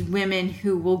these women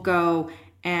who will go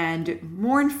and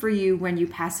mourn for you when you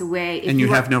pass away. And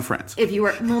you have no friends. If you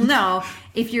are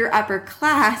if you're upper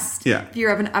class. Yeah. If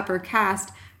you're of an upper caste.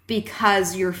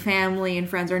 Because your family and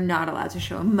friends are not allowed to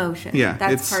show emotion. Yeah.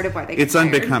 That's part of why they get It's fired.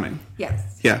 unbecoming.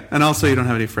 Yes. Yeah. And also you don't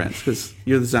have any friends because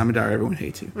you're the Zamindar. Everyone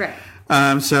hates you. Right.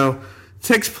 So it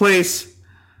takes place,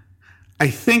 I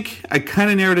think I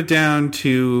kind of narrowed it down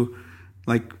to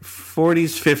like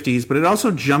 40s, 50s, but it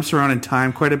also jumps around in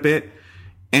time quite a bit.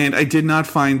 And I did not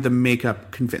find the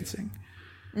makeup convincing.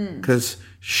 Because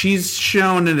she's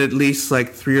shown in at least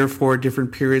like 3 or 4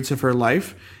 different periods of her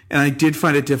life. And I did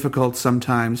find it difficult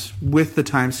sometimes with the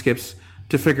time skips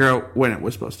to figure out when it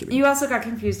was supposed to be. You also got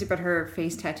confused about her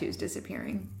face tattoos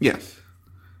disappearing. Yes,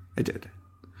 I did.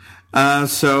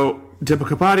 So Deepa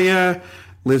Kapadia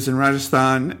lives in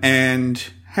Rajasthan and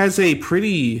has a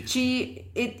pretty...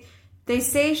 They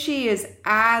say she is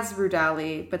as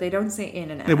Rudali, but they don't say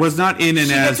in and as. It was not in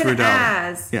and as Rudali.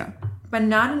 As, yeah. But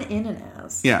not an in and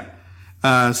as. Yeah.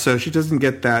 So she doesn't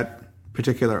get that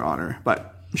particular honor, but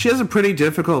she has a pretty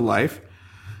difficult life.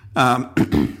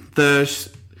 The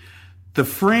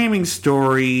framing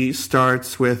story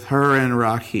starts with her and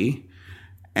Rakhi,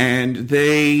 and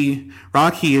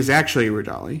Rakhi is actually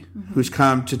Rudali, who's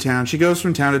come to town. She goes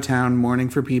from town to town mourning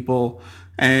for people,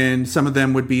 and some of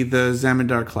them would be the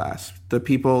Zamindar class, the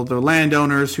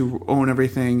landowners who own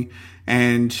everything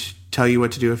and tell you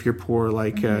what to do if you're poor,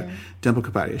 like Deepa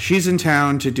Kapadia. She's in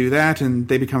town to do that, and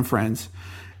they become friends.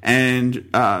 And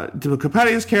Deepa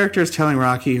Kapadia's character is telling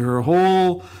Rakhi her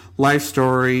whole life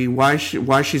story, why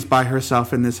she's by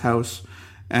herself in this house,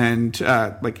 and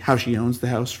like how she owns the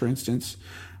house, for instance,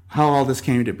 how all this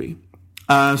came to be.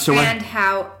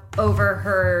 How over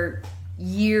her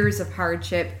years of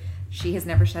hardship, she has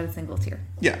never shed a single tear.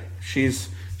 Yeah, she's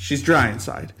dry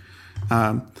inside.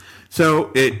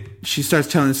 She starts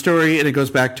telling the story, and it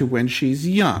goes back to when she's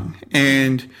young,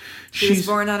 and she was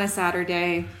born on a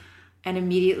Saturday. And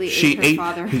immediately ate her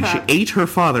father up. She ate her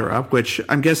father up, which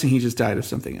I'm guessing he just died of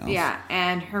something else. Yeah,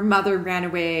 and her mother ran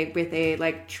away with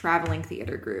a traveling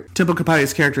theater group. Deepa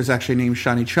Kapadia's character is actually named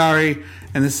Shani Chari,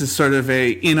 and this is sort of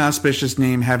a inauspicious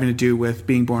name having to do with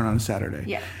being born on a Saturday.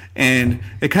 Yeah. And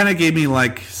it kind of gave me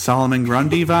like Solomon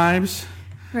Grundy vibes.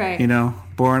 Right. You know,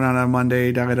 born on a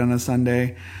Monday, died on a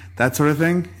Sunday, that sort of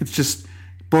thing. It's just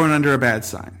born under a bad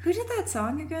sign. Who did that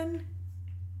song again?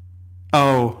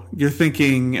 Oh, you're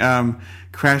thinking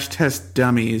Crash Test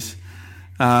Dummies.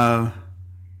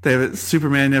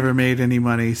 Superman never made any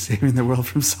money saving the world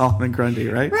from Solomon Grundy,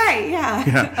 right? Right,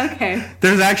 yeah. Okay.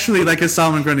 There's actually like a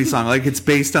Solomon Grundy song. Like it's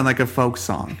based on like a folk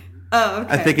song. Oh,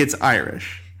 okay. I think it's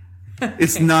Irish.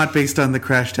 It's not based on the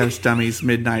Crash Test Dummies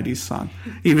mid-90s song,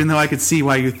 even though I could see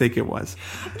why you think it was.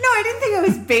 No, I didn't think it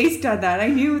was based on that. I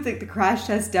knew that the Crash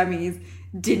Test Dummies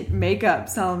didn't make up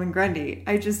Solomon Grundy.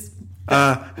 I just...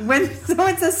 when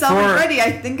someone says Solomon Grundy,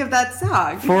 I think of that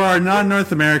song. For our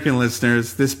non-North American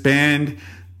listeners, this band,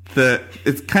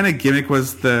 its kind of gimmick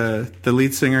was the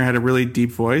lead singer had a really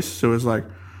deep voice, so it was like,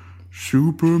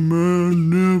 Superman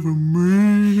never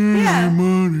made any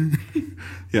money.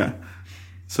 Yeah.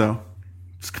 So,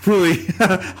 it's completely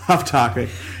off topic.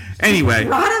 Anyway.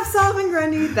 Rod of Solomon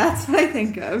Grundy, that's what I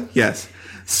think of. Yes.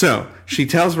 So, she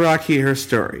tells Rakhi her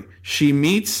story. She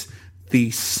meets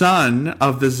the son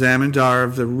of the Zamindar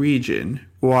of the region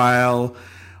while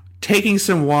taking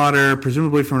some water,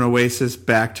 presumably from an oasis,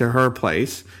 back to her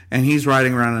place. And he's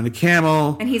riding around on a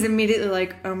camel. And he's immediately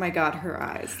like, oh my God, her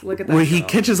eyes. Look at that. Well, he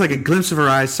catches like a glimpse of her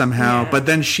eyes somehow, but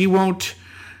then she won't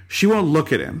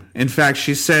look at him. In fact,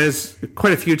 she says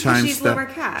quite a few times she's lower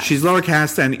caste. She's lower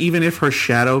caste, and even if her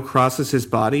shadow crosses his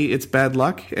body, it's bad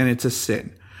luck and it's a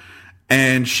sin.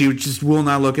 And she just will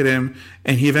not look at him.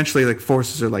 And he eventually like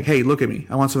forces her like, hey, look at me.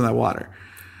 I want some of that water.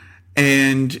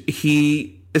 And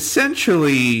he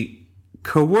essentially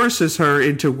coerces her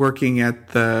into working at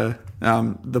the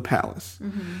palace.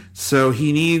 Mm-hmm. So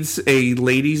he needs a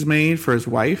lady's maid for his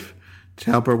wife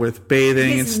to help her with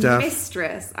bathing and stuff.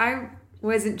 Mistress.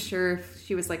 wasn't sure if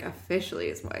she was like officially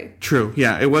his wife. True.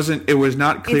 Yeah, it was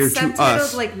not clear It's to subtitled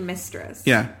us. like mistress.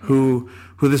 Yeah, who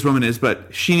this woman is,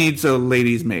 but she needs a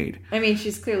lady's maid. I mean,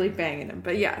 she's clearly banging him,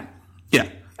 but yeah. Yeah.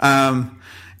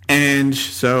 And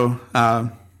so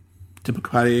Dimple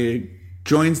Kapadia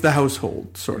joins the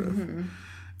household, sort of. Mm-hmm.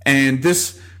 And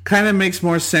this kind of makes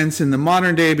more sense in the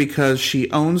modern day because she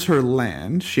owns her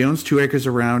land. She owns 2 acres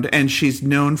around, and she's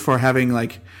known for having,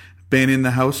 like, been in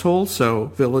the household, so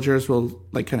villagers will,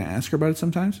 like, kind of ask her about it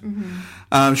sometimes.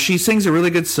 Mm-hmm. She sings a really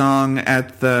good song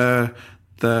at the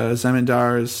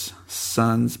Zamindar's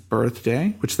son's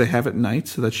birthday, which they have at night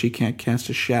so that she can't cast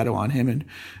a shadow on him and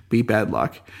be bad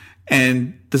luck.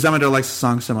 And the Zamindar likes the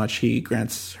song so much, he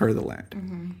grants her the land.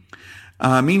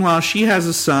 Mm-hmm. Meanwhile, she has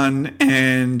a son,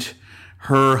 and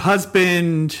her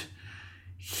husband,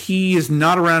 he is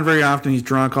not around very often. He's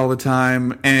drunk all the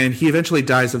time, and he eventually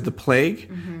dies of the plague.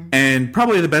 Mm-hmm. And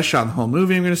probably the best shot in the whole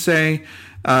movie, I'm going to say.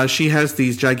 She has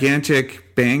these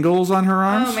gigantic bangles on her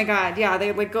arms. Oh my god, yeah,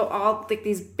 they would go all like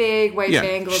these big white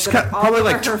bangles. She's got probably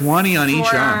like 20 on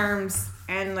each arm.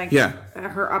 And like yeah.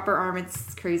 Her upper arm,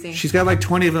 it's crazy. She's got like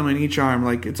 20 of them in each arm,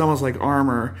 like it's almost like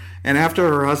armor. And after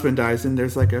her husband dies, and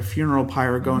there's like a funeral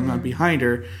pyre going on behind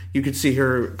her, you could see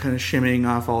her kind of shimmying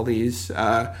off all these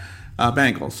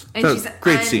bangles. And so, she's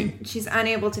great scene. She's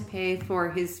unable to pay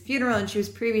for his funeral, and she was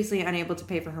previously unable to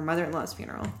pay for her mother-in-law's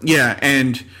funeral. Yeah,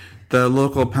 and the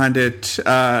local pundit,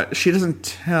 she doesn't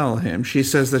tell him. She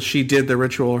says that she did the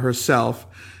ritual herself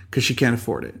because she can't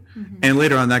afford it. Mm-hmm. And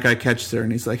later on, that guy catches her,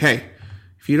 and he's like, hey,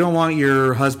 if you don't want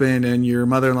your husband and your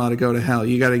mother-in-law to go to hell,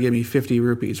 you got to give me 50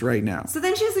 rupees right now. So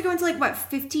then she has to go into, like, what,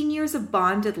 15 years of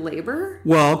bonded labor?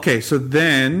 Well, okay, so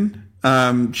then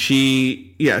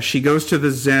she goes to the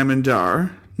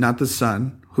Zamindar, not the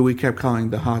son, who we kept calling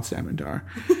the hot Zamindar,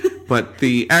 but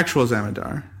the actual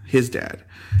Zamindar, his dad,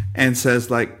 and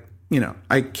says, like, you know,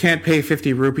 I can't pay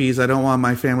 50 rupees. I don't want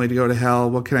my family to go to hell.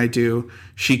 What can I do?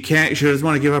 She doesn't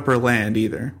want to give up her land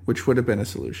either, which would have been a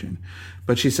solution.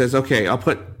 But she says, okay, I'll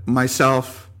put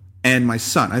myself and my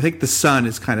son. I think the son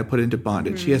is kind of put into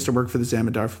bondage. Mm-hmm. He has to work for the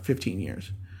Zamindar for 15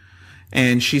 years.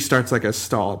 And she starts like a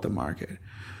stall at the market.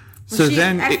 So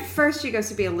at first she goes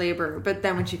to be a laborer, but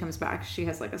then when she comes back, she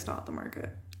has like a stall at the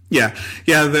market. Yeah.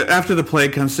 Yeah. After the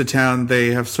plague comes to town, they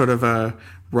have sort of a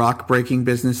rock breaking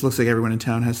business. Looks like everyone in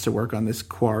town has to work on this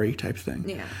quarry type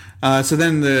thing. Yeah. So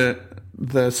then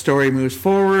the story moves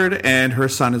forward, and her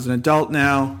son is an adult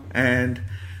now, and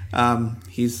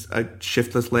he's a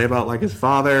shiftless layabout like his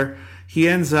father. He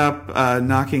ends up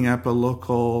knocking up a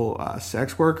local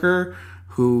sex worker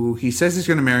who he says he's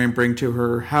going to marry and bring to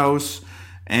her house.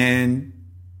 And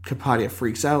Kapadia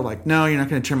freaks out, like, no, you're not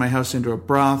going to turn my house into a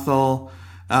brothel.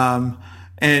 And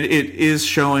it is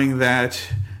showing that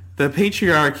the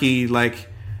patriarchy, like,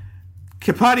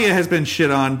 Kapadia has been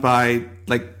shit on by,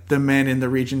 like, the men in the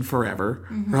region forever.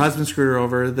 Mm-hmm. Her husband screwed her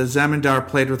over. The Zamindar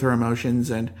played with her emotions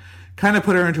and kind of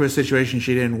put her into a situation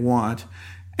she didn't want.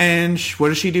 And what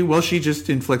does she do? Well, she just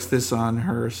inflicts this on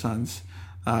her son's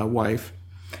wife.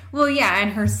 Well, yeah,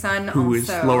 and her son who is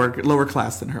lower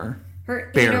class than her.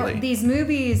 Barely. You know, these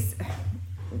movies,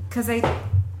 because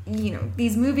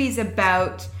these movies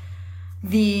about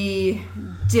the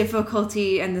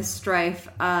difficulty and the strife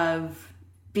of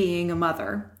being a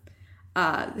mother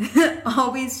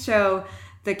always show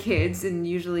the kids, and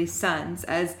usually sons,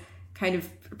 as kind of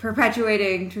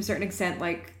perpetuating to a certain extent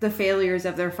like the failures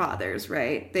of their fathers,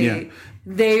 right?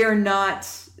 They are not,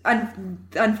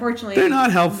 unfortunately, they're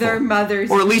not helpful. Their mothers,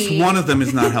 or at least one of them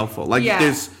is not helpful. Like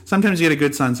there's sometimes you get a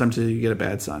good son, sometimes you get a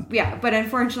bad son. Yeah, but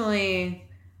unfortunately,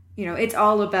 you know, it's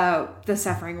all about the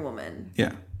suffering woman.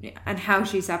 Yeah, and how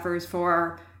she suffers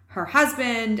for her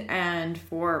husband and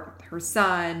for her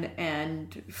son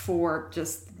and for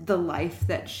just the life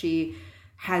that she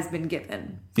has been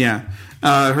given. Yeah.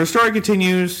 Her story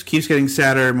continues, keeps getting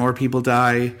sadder, more people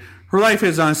die. Her life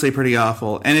is honestly pretty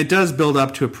awful. And it does build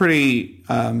up to a pretty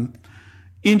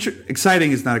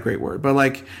exciting is not a great word, but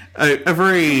like a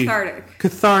very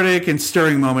cathartic and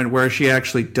stirring moment where she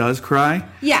actually does cry.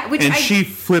 Yeah. She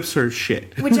flips her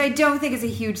shit. Which I don't think is a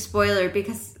huge spoiler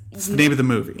because it's the name of the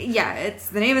movie. Yeah, it's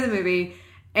the name of the movie.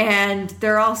 And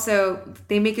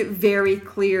they make it very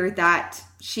clear that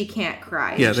she can't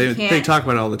cry. Yeah, they talk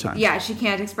about it all the time. Yeah, she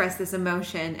can't express this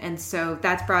emotion. And so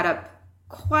that's brought up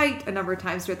quite a number of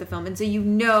times throughout the film. And so you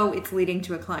know it's leading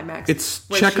to a climax. It's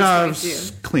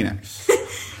Chekhov's Kleenex.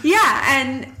 Yeah,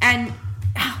 and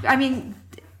I mean,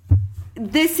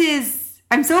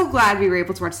 I'm so glad we were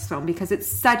able to watch this film because it's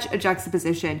such a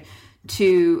juxtaposition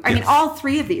to, I mean, all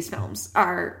three of these films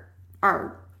are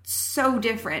so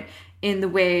different. in the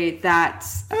way that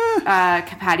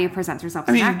Kapadia presents herself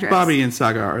as an actress. Bobby and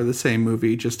Saga are the same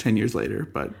movie, just 10 years later,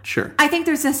 but sure. I think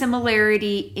there's a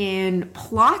similarity in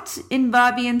plot in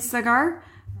Bobby and Sagar,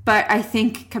 but I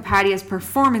think Kapadia's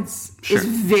performance is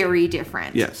very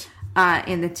different. Yes.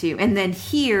 In the two. And then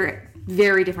here,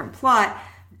 very different plot,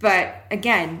 but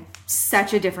again,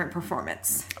 such a different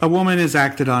performance. A woman is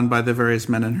acted on by the various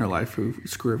men in her life who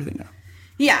screw everything up.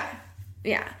 Yeah.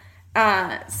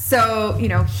 So,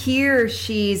 here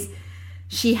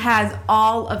she has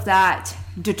all of that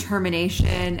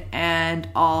determination and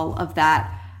all of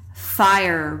that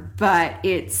fire, but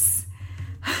it's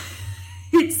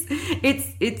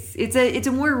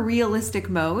a more realistic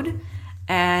mode,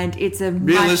 and it's a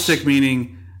realistic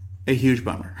meaning a huge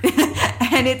bummer.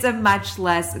 And it's a much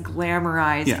less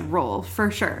glamorized role, for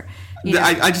sure.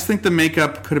 I just think the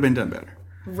makeup could have been done better.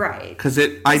 Right. Because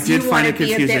I did find it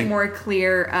confusing. Be a bit more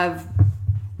clear of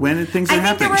when things are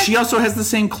happening. She also has the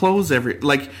same clothes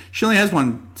she only has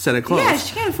one set of clothes. Yeah,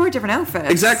 she can't afford different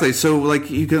outfits. Exactly. So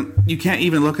you can't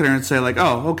even look at her and say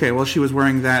oh, okay, well she was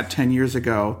wearing that 10 years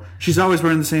ago. She's always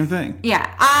wearing the same thing.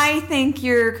 Yeah, I think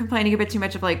you're complaining a bit too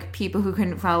much of people who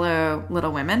couldn't follow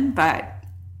Little Women, but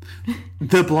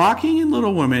the blocking in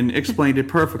Little Women explained it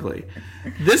perfectly.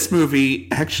 This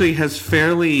movie actually has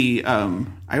fairly,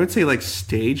 I would say,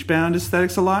 stage-bound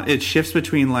aesthetics a lot. It shifts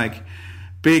between,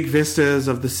 big vistas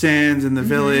of the sands and the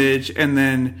village, and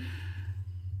then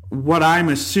what I'm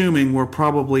assuming were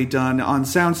probably done on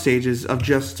sound stages of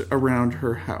just around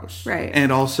her house. Right.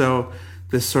 And also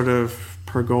this sort of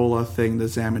pergola thing that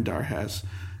Zamindar has.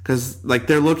 Because,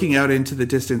 they're looking out into the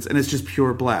distance, and it's just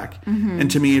pure black. Mm-hmm.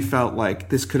 And to me, it felt like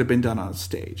this could have been done on a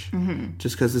stage. Mm-hmm.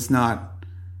 Just because it's not...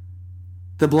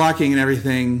 The blocking and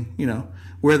everything,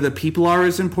 where the people are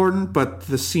is important, but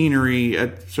the scenery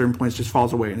at certain points just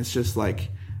falls away, and it's just,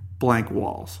 blank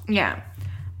walls. Yeah.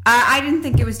 I didn't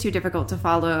think it was too difficult to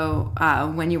follow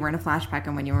when you were in a flashback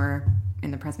and when you were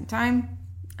in the present time.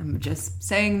 I'm just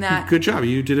saying that. Good job.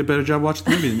 You did a better job watching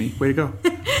the movie than me. Way to go.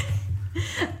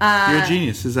 You're a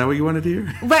genius. Is that what you wanted to hear?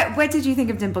 What did you think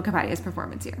of Dimple Kapadia's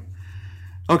performance here?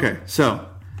 Okay, so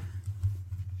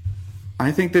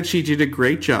I think that she did a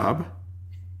great job.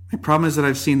 My problem is that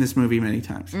I've seen this movie many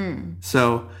times.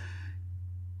 So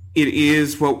it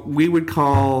is what we would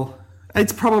call...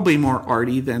 It's probably more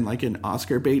arty than an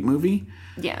Oscar bait movie.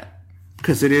 Yeah.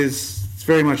 Because it's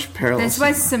very much parallel. This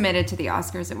was submitted to the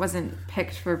Oscars. It wasn't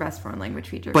picked for Best Foreign Language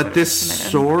Feature. But this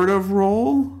sort of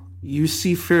role... you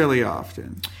see fairly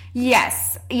often.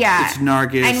 Yes, yeah. It's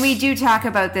Nargis. And we do talk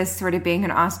about this sort of being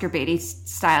an Oscar Beatty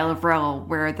style of role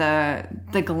where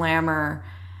the glamour,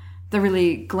 the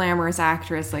really glamorous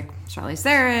actress like Charlize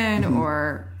Theron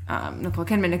or Nicole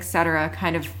Kidman, etc.,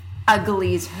 kind of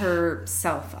uglies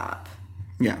herself up.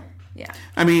 Yeah. Yeah.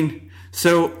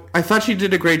 So I thought she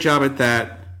did a great job at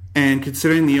that. And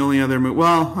considering the only other movie...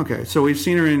 Well, okay, so we've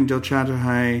seen her in Dil Chata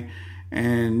Hai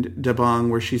and Dabang,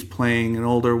 where she's playing an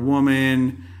older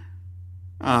woman,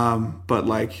 but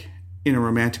in a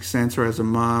romantic sense or as a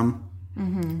mom.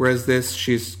 Mm-hmm. Whereas this,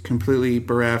 she's completely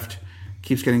bereft,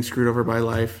 keeps getting screwed over by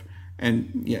life,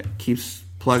 and keeps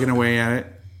plugging away at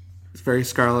it. It's very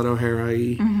Scarlett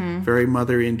O'Hara-y, very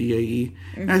Mother India-y.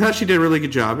 Mm-hmm. And I thought she did a really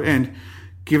good job. And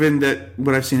given that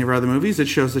what I've seen of her other movies, it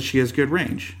shows that she has good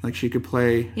range. She could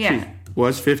play... Yeah. She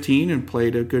was 15 and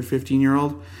played a good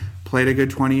 15-year-old. Played a good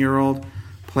 20-year-old,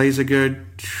 plays a good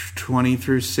 20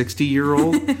 through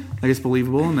 60-year-old. It's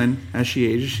believable. And then as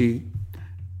she ages, she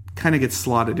kind of gets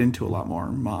slotted into a lot more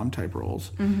mom-type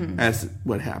roles as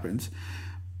what happens.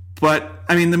 But,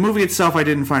 the movie itself I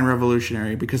didn't find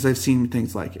revolutionary because I've seen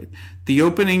things like it. The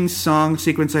opening song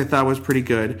sequence I thought was pretty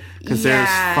good because there's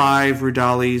 5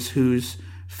 Rudalis whose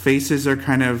faces are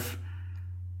kind of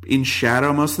in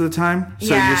shadow most of the time.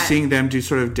 So you're seeing them do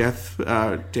sort of death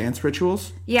dance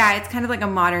rituals. Yeah, it's kind of like a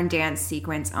modern dance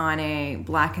sequence on a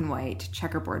black and white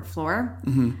checkerboard floor.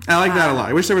 Mm-hmm. I like that a lot.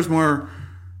 I wish there was more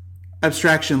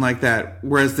abstraction like that,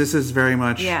 whereas this is very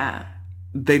much... Yeah.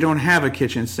 They don't have a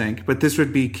kitchen sink, but this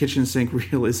would be kitchen sink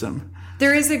realism.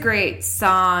 There is a great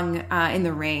song in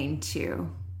the rain, too.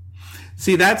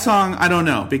 See, that song, I don't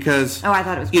know, because I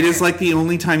thought it was it is the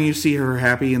only time you see her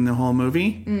happy in the whole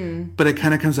movie, but it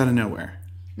kind of comes out of nowhere.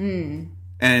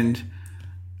 And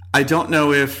I don't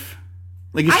know if...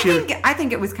 I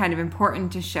think it was kind of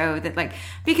important to show that,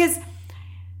 because...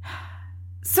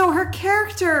 So her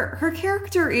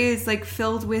character is,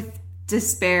 filled with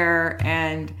despair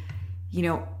and,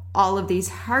 all of these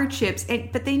hardships,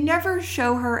 but they never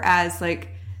show her as,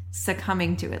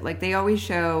 succumbing to it. They always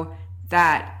show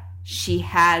that she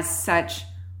has such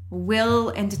will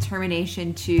and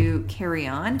determination to carry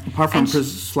on. Apart from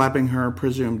slapping her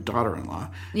presumed daughter-in-law.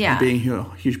 Yeah. And being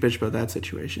a huge bitch about that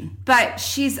situation. But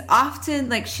she's often,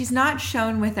 like, she's not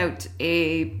shown without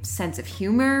a sense of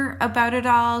humor about it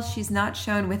all. She's not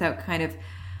shown without kind of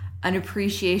an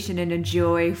appreciation and a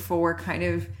joy for kind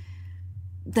of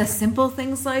the simple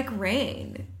things like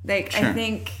rain. Like, sure.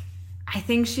 I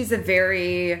think she's a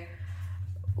very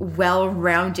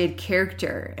well-rounded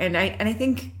character, and I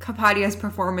think Kapadia's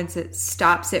performance, it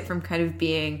stops it from kind of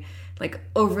being like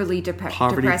overly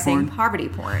depressing poverty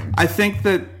porn. I think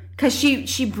that because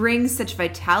she brings such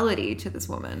vitality to this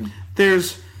woman.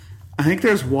 I think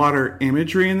there's water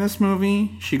imagery in this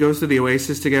movie. She goes to the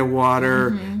oasis to get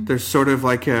water. Mm-hmm. There's sort of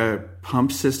like a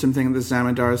pump system thing at the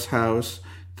Zamandar's house.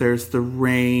 There's the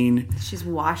rain. She's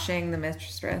washing the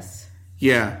mistress.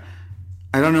 Yeah.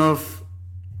 I don't know if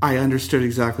I understood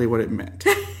exactly what it meant.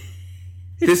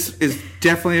 This is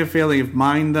definitely a failing of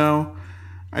mine, though.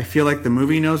 I feel like the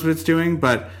movie knows what it's doing,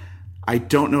 but I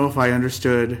don't know if I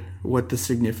understood what the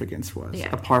significance was. Yeah.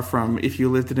 Apart from, if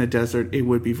you lived in a desert, it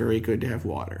would be very good to have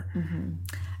water. Mm-hmm.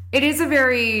 It is a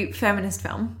very feminist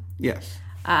film. Yes.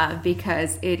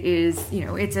 Because it is,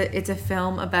 it's a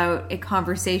film about a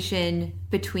conversation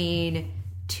between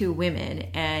two women,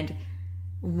 and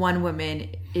one woman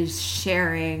is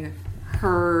sharing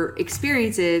her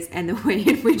experiences and the way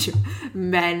in which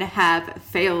men have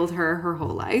failed her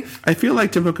whole life. I feel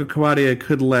like Dimple Kapadia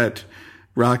could let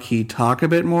Rocky talk a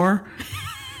bit more.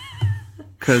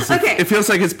 Because it feels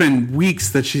like it's been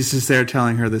weeks that she's just there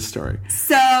telling her this story.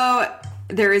 So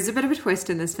there is a bit of a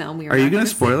twist in this film. Are you going to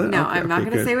spoil it? No, I'm not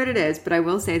going to say what it is, but I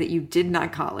will say that you did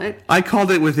not call it. I called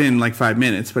it within like 5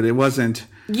 minutes, but it wasn't.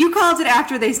 You called it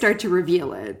after they start to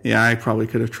reveal it. Yeah, I probably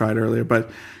could have tried earlier, but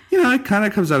it kind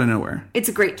of comes out of nowhere. It's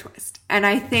a great twist. And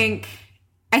I think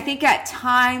at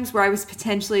times where I was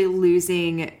potentially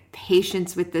losing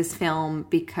patience with this film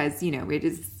because, it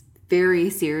is very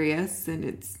serious and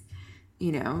it's,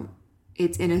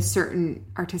 it's in a certain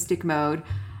artistic mode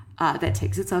that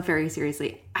takes itself very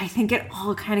seriously. I think it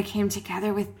all kind of came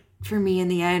together for me in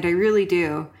the end. I really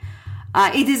do.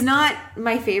 It is not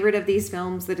my favorite of these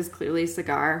films. That is clearly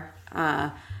Cigar.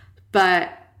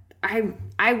 But I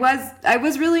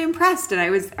was really impressed, and I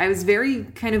was very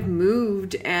kind of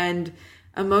moved and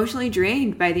emotionally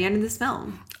drained by the end of this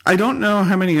film. I don't know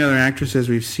how many other actresses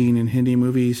we've seen in Hindi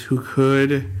movies who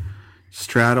could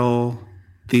straddle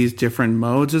these different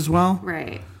modes as well.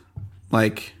 Right.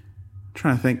 Like, I'm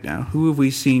trying to think now. Who have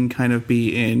we seen kind of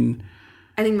be in...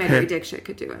 I think Madhuri Dixit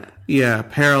could do it. Yeah,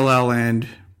 parallel and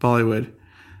Bollywood.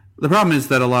 The problem is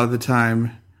that a lot of the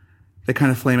time they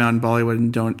kind of flame out in Bollywood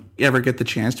and don't ever get the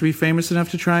chance to be famous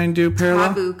enough to try and do parallel.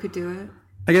 Tabu could do it.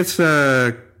 I guess,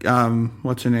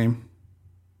 what's her name?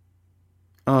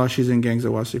 Oh, she's in Gangs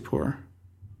of Wasseypur.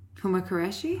 Huma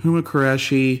Qureshi? Huma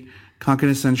Qureshi,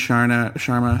 Kankana Sen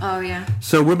Sharma. Oh, yeah.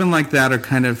 So women like that are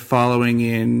kind of following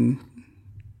in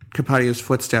Kapadia's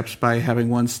footsteps by having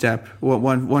one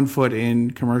foot in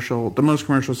the most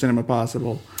commercial cinema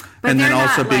possible, but and then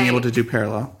also being able to do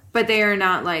parallel. But they are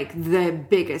not like the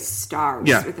biggest stars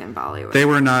within Bollywood. They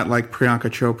were not like Priyanka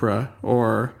Chopra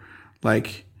or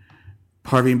like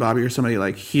Parveen Babi or somebody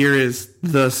like, here is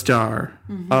the star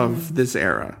of this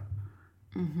era.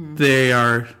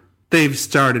 Mm-hmm. They've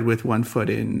started with one foot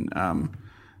in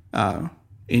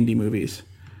indie movies.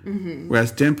 Mm-hmm.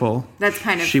 Whereas Dimple,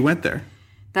 she went there.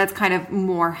 That's kind of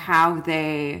more how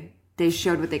they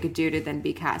showed what they could do to then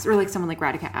be cast. Or like someone like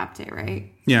Radhika Apte,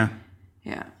 right? Yeah.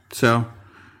 Yeah. So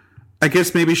I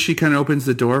guess maybe she kind of opens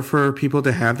the door for people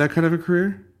to have that kind of a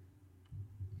career?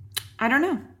 I don't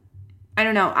know.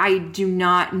 I do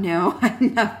not know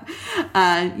enough.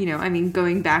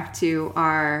 Going back to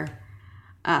our...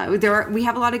 we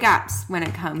have a lot of gaps when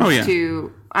it comes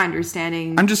to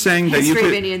understanding. I'm just saying that history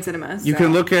of Indian cinema. You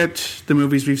can look at the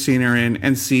movies we've seen her in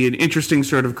and see an interesting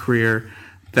sort of career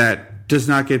that does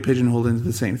not get pigeonholed into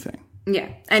the same thing. Yeah,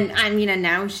 and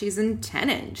now she's in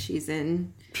Tenet. She's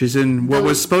in what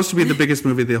was supposed to be the biggest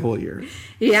movie of the whole year.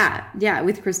 Yeah,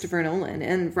 with Christopher Nolan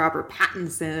and Robert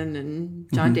Pattinson and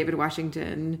John David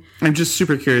Washington. I'm just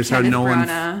super curious how Nolan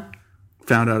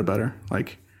found out about her.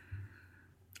 Like,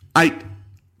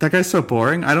 that guy's so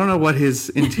boring. I don't know what his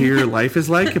interior life is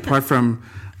like, apart from,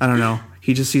 I don't know,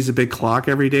 he just sees a big clock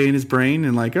every day in his brain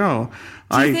and like,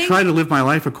 I try to live my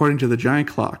life according to the giant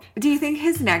clock. Do you think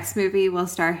his next movie will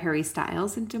star Harry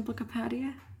Styles and Dimple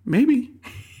Kapadia? Maybe.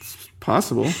 It's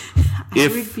possible. I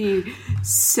would be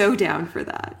so down for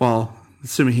that. Well,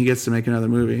 assuming he gets to make another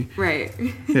movie. Right.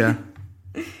 Yeah.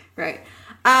 Right.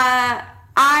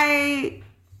 I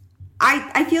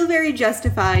I feel very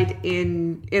justified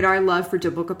in our love for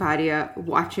Dimple Kapadia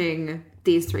watching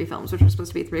these three films, which are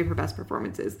supposed to be three of her best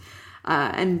performances.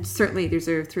 And certainly these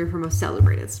are three of her most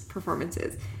celebrated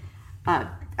performances. And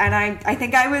I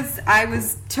think I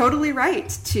was totally right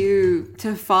to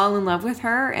fall in love with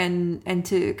her and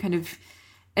to kind of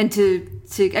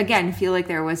to again feel like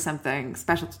there was something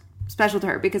special to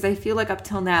her, because I feel like up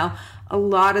till now a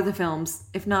lot of the films,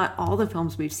 if not all the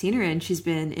films we've seen her in, she's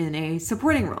been in a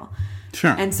supporting role.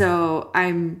 Sure. And so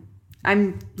I'm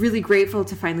really grateful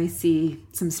to finally see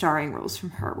some starring roles from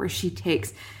her where she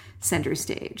takes center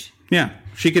stage. Yeah,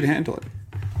 she could handle it.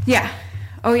 Yeah.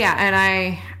 Oh yeah, and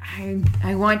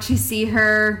I want to see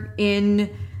her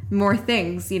in more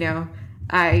things, you know.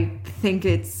 I think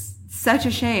it's such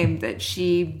a shame that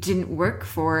she didn't work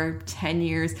for 10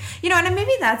 years. You know, and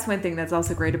maybe that's one thing that's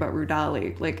also great about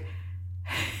Rudali. Like,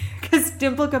 because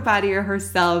Dimple Kapadia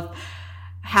herself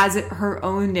has her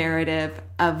own narrative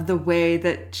of the way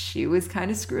that she was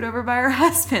kind of screwed over by her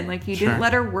husband. Like, he didn't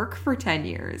let her work for 10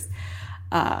 years.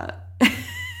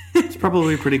 It's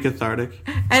probably pretty cathartic.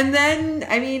 And then,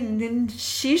 I mean, then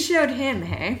she showed him,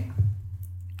 hey?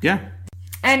 Yeah.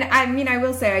 And I mean, I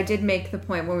will say, I did make the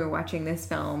point when we were watching this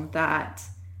film that,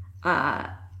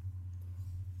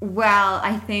 while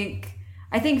I think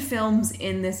films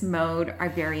in this mode are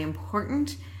very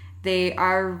important, they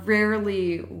are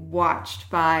rarely watched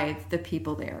by the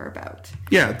people they are about.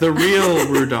 Yeah, the real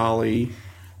Rudali,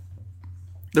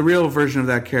 the real version of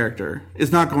that character,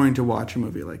 is not going to watch a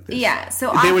movie like this. Yeah,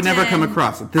 so they would never come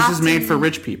across it. This is made for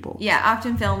rich people. Yeah,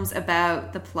 often films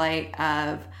about the plight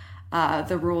of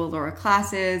the rural lower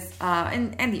classes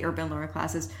and the urban lower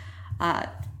classes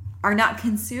are not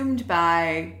consumed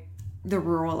by the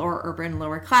rural or urban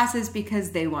lower classes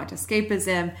because they want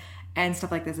escapism, and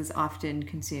stuff like this is often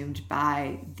consumed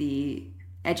by the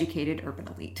educated urban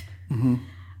elite. Mm-hmm.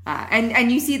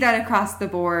 And you see that across the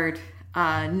board,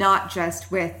 not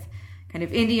just with kind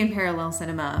of Indian parallel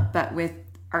cinema, but with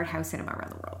art house cinema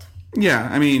around the world. Yeah,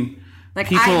 I mean,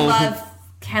 like, I love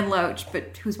Ken Loach,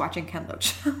 but who's watching Ken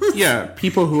Loach? Yeah,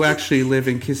 people who actually live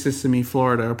in Kissimmee,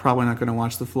 Florida are probably not going to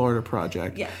watch the Florida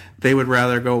Project. Yeah. They would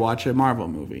rather go watch a Marvel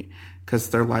movie because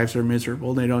their lives are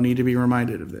miserable. They don't need to be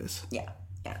reminded of this. Yeah.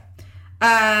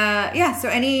 So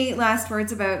any last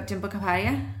words about Dimple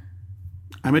Kapadia?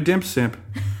 I'm a dimp simp.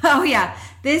 Oh, yeah.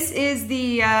 This is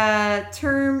the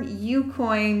term you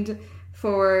coined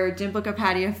for Dimple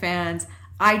Kapadia fans.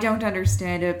 I don't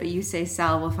understand it, but you say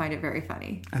Sal will find it very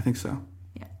funny. I think so.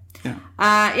 Yeah.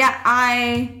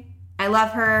 I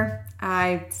love her.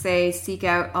 I say seek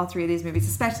out all three of these movies,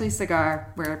 especially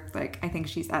Cigar, where, like, I think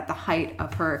she's at the height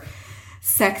of her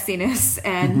sexiness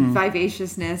and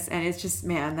vivaciousness, and it's just,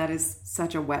 man, that is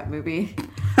such a wet movie.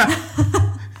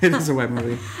 It is a wet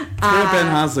movie. It's a Ben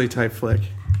Hosley type flick.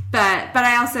 But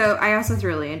I also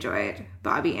thoroughly enjoyed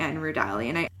Bobby and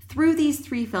Rudali, and through these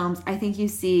three films, I think you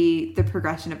see the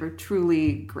progression of a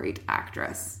truly great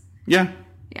actress. Yeah.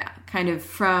 Yeah, kind of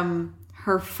from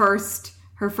her first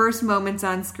moments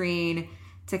on screen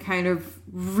to kind of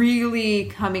really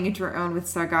coming into her own with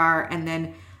Sagar, and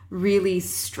then really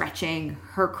stretching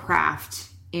her craft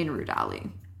in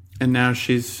Rudali. And now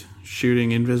she's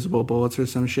shooting invisible bullets or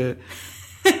some shit.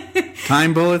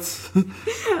 Time bullets.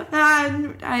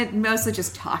 I'm mostly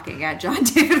just talking at John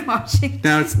David Washington.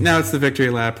 Now it's the victory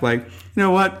lap. Like, you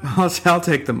know what? I'll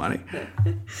take the money.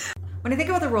 When I think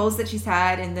about the roles that she's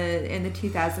had in the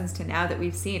 2000s to now that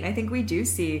we've seen, I think we do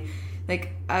see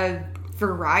like a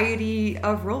variety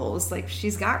of roles. Like,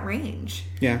 she's got range.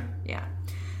 Yeah.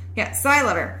 So I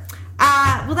love her.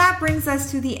 Well, that brings us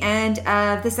to the end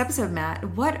of this episode, Matt.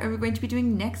 What are we going to be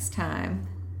doing next time?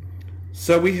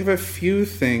 So we have a few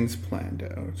things planned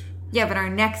out. Yeah, but our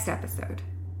next episode.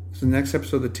 Is the next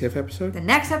episode the TIFF episode? The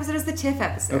next episode is the TIFF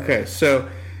episode. Okay, so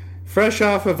fresh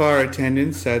off of our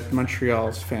attendance at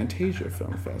Montreal's Fantasia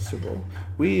Film Festival,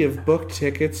 we have booked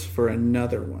tickets for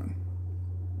another one.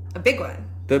 A big one.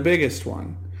 The biggest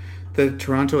one. The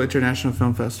Toronto International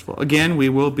Film Festival. Again, we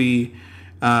will be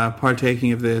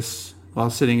partaking of this while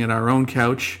sitting at our own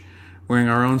couch, wearing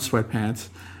our own sweatpants.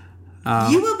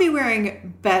 You will be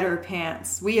wearing better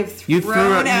pants. We have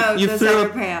thrown out those other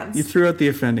pants. You threw out the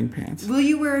offending pants. Will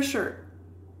you wear a shirt?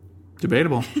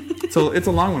 Debatable. It's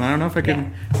a long one. I don't know if I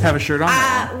can have a shirt on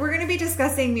that long. We're going to be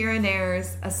discussing Mira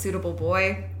Nair's A Suitable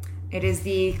Boy. It is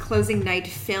the closing night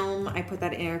film, I put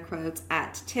that in air quotes,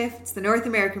 at TIFF. It's the North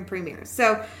American premiere.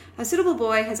 So, A Suitable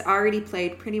Boy has already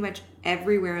played pretty much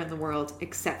everywhere in the world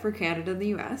except for Canada and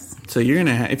the US. So you're going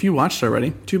to, if you watched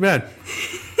already, too bad.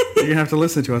 You're going to have to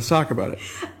listen to us talk about it.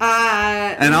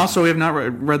 And also, we have not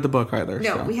read the book either.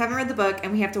 No, we haven't read the book,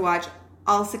 and we have to watch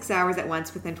all 6 hours at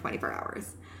once within 24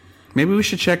 hours. Maybe we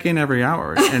should check in every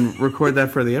hour and record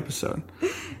that for the episode.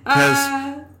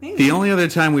 Because the only other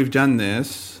time we've done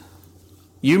this,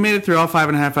 you made it through all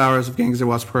 5.5 hours of Gangs of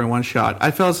Waspori in one shot.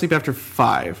 I fell asleep after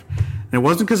 5. And it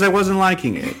wasn't because I wasn't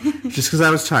liking it. Just because I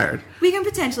was tired. We can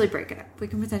potentially break it up. We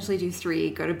can potentially do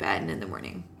 3, go to bed, and in the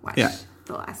morning watch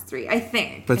the last 3, I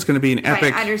think. But it's going to be an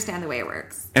epic... I understand the way it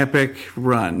works. Epic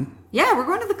run. Yeah, we're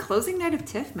going to the closing night of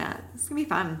TIFF, Matt. It's going to be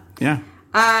fun. Yeah.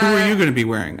 Who are you going to be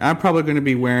wearing? I'm probably going to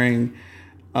be wearing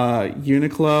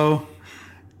Uniqlo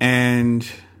and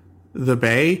the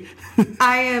Bay.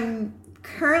 I am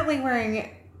currently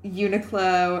wearing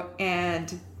Uniqlo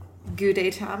and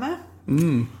Gudetama.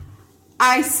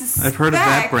 I suspect I've heard of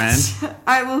that brand.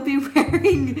 I will be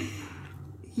wearing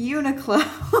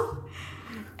Uniqlo.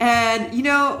 And,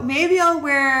 maybe I'll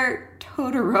wear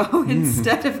Totoro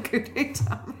instead of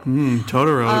Gudetama.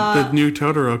 Totoro, the new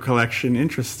Totoro collection.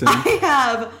 Interesting. I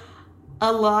have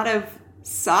a lot of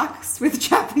socks with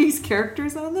Japanese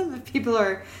characters on them, if people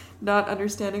are not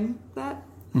understanding that.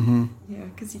 Mm-hmm. Yeah,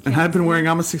 because you can't. And I've been wearing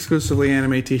almost exclusively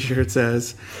anime t-shirts,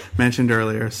 as mentioned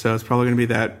earlier, so it's probably going to be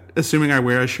that, assuming I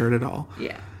wear a shirt at all.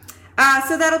 Yeah.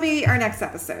 So that'll be our next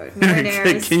episode.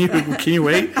 Can you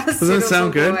wait? Doesn't it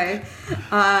sound good?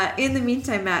 In the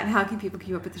meantime, Matt, how can people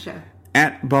keep up with the show?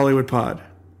 At Bollywood Pod.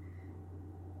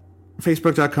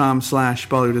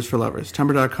 Facebook.com/Bollywood is for lovers.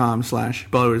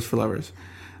 Tumblr.com/Bollywood is for lovers.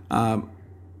 I'm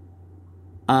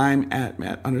at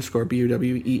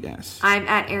Matt_BUWES. I'm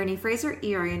at Erin E. Fraser,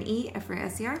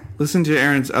 ERNE_FRASER. Listen to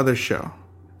Erin's other show.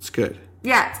 It's good.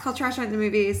 Yeah, it's called Trash Night the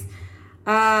Movies.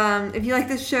 If you like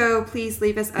this show, please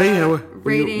leave us a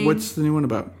rating. What's the new one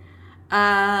about?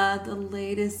 The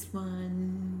latest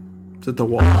one. Is it The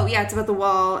Wall? Oh, yeah, it's about The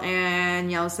Wall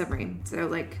and Yellow Submarine. So,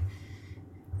 like...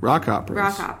 Rock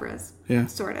operas. Yeah.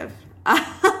 Sort of.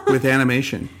 With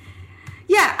animation.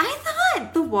 Yeah, I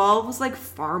thought The Wall was, like,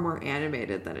 far more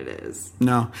animated than it is.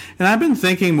 No. And I've been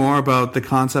thinking more about the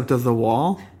concept of The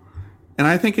Wall. And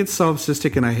I think it's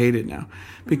solipsistic and I hate it now.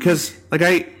 Because,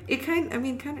 It kind of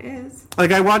is.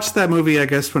 Like, I watched that movie, I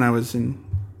guess, when I was a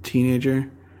teenager.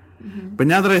 Mm-hmm. But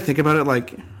now that I think about it,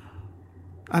 like...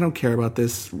 I don't care about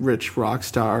this rich rock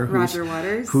star Roger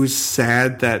Waters, who's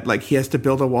sad that like he has to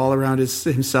build a wall around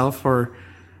himself, or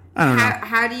I don't know.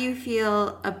 How do you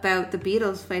feel about the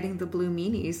Beatles fighting the Blue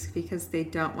Meanies because they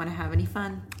don't want to have any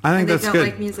fun? I think that's good. They don't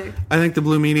like music. I think the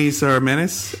Blue Meanies are a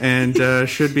menace and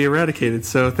should be eradicated.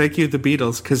 So thank you, the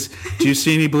Beatles. Because do you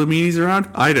see any Blue Meanies around?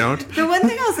 I don't. The one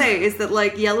thing I'll say is that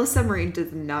like Yellow Submarine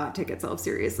does not take itself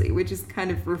seriously, which is kind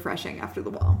of refreshing after The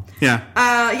Wall. Yeah.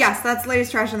 Yes, that's the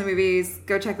latest Trash in the Movies.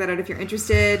 Go check that out if you're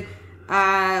interested.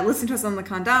 Listen to us on the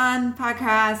Khandan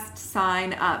podcast.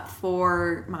 Sign up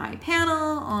for my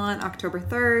panel on October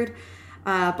 3rd.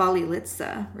 Bali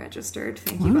Litsa registered.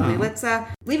 Thank you, Bali Litsa.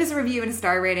 Leave us a review and a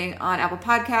star rating on Apple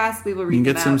Podcasts. We will read them out.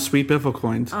 You can get some sweet biffle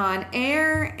coins on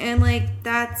air. And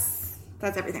that's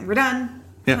everything. We're done.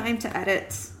 Yep. Time to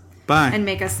edit. Bye. And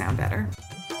make us sound better.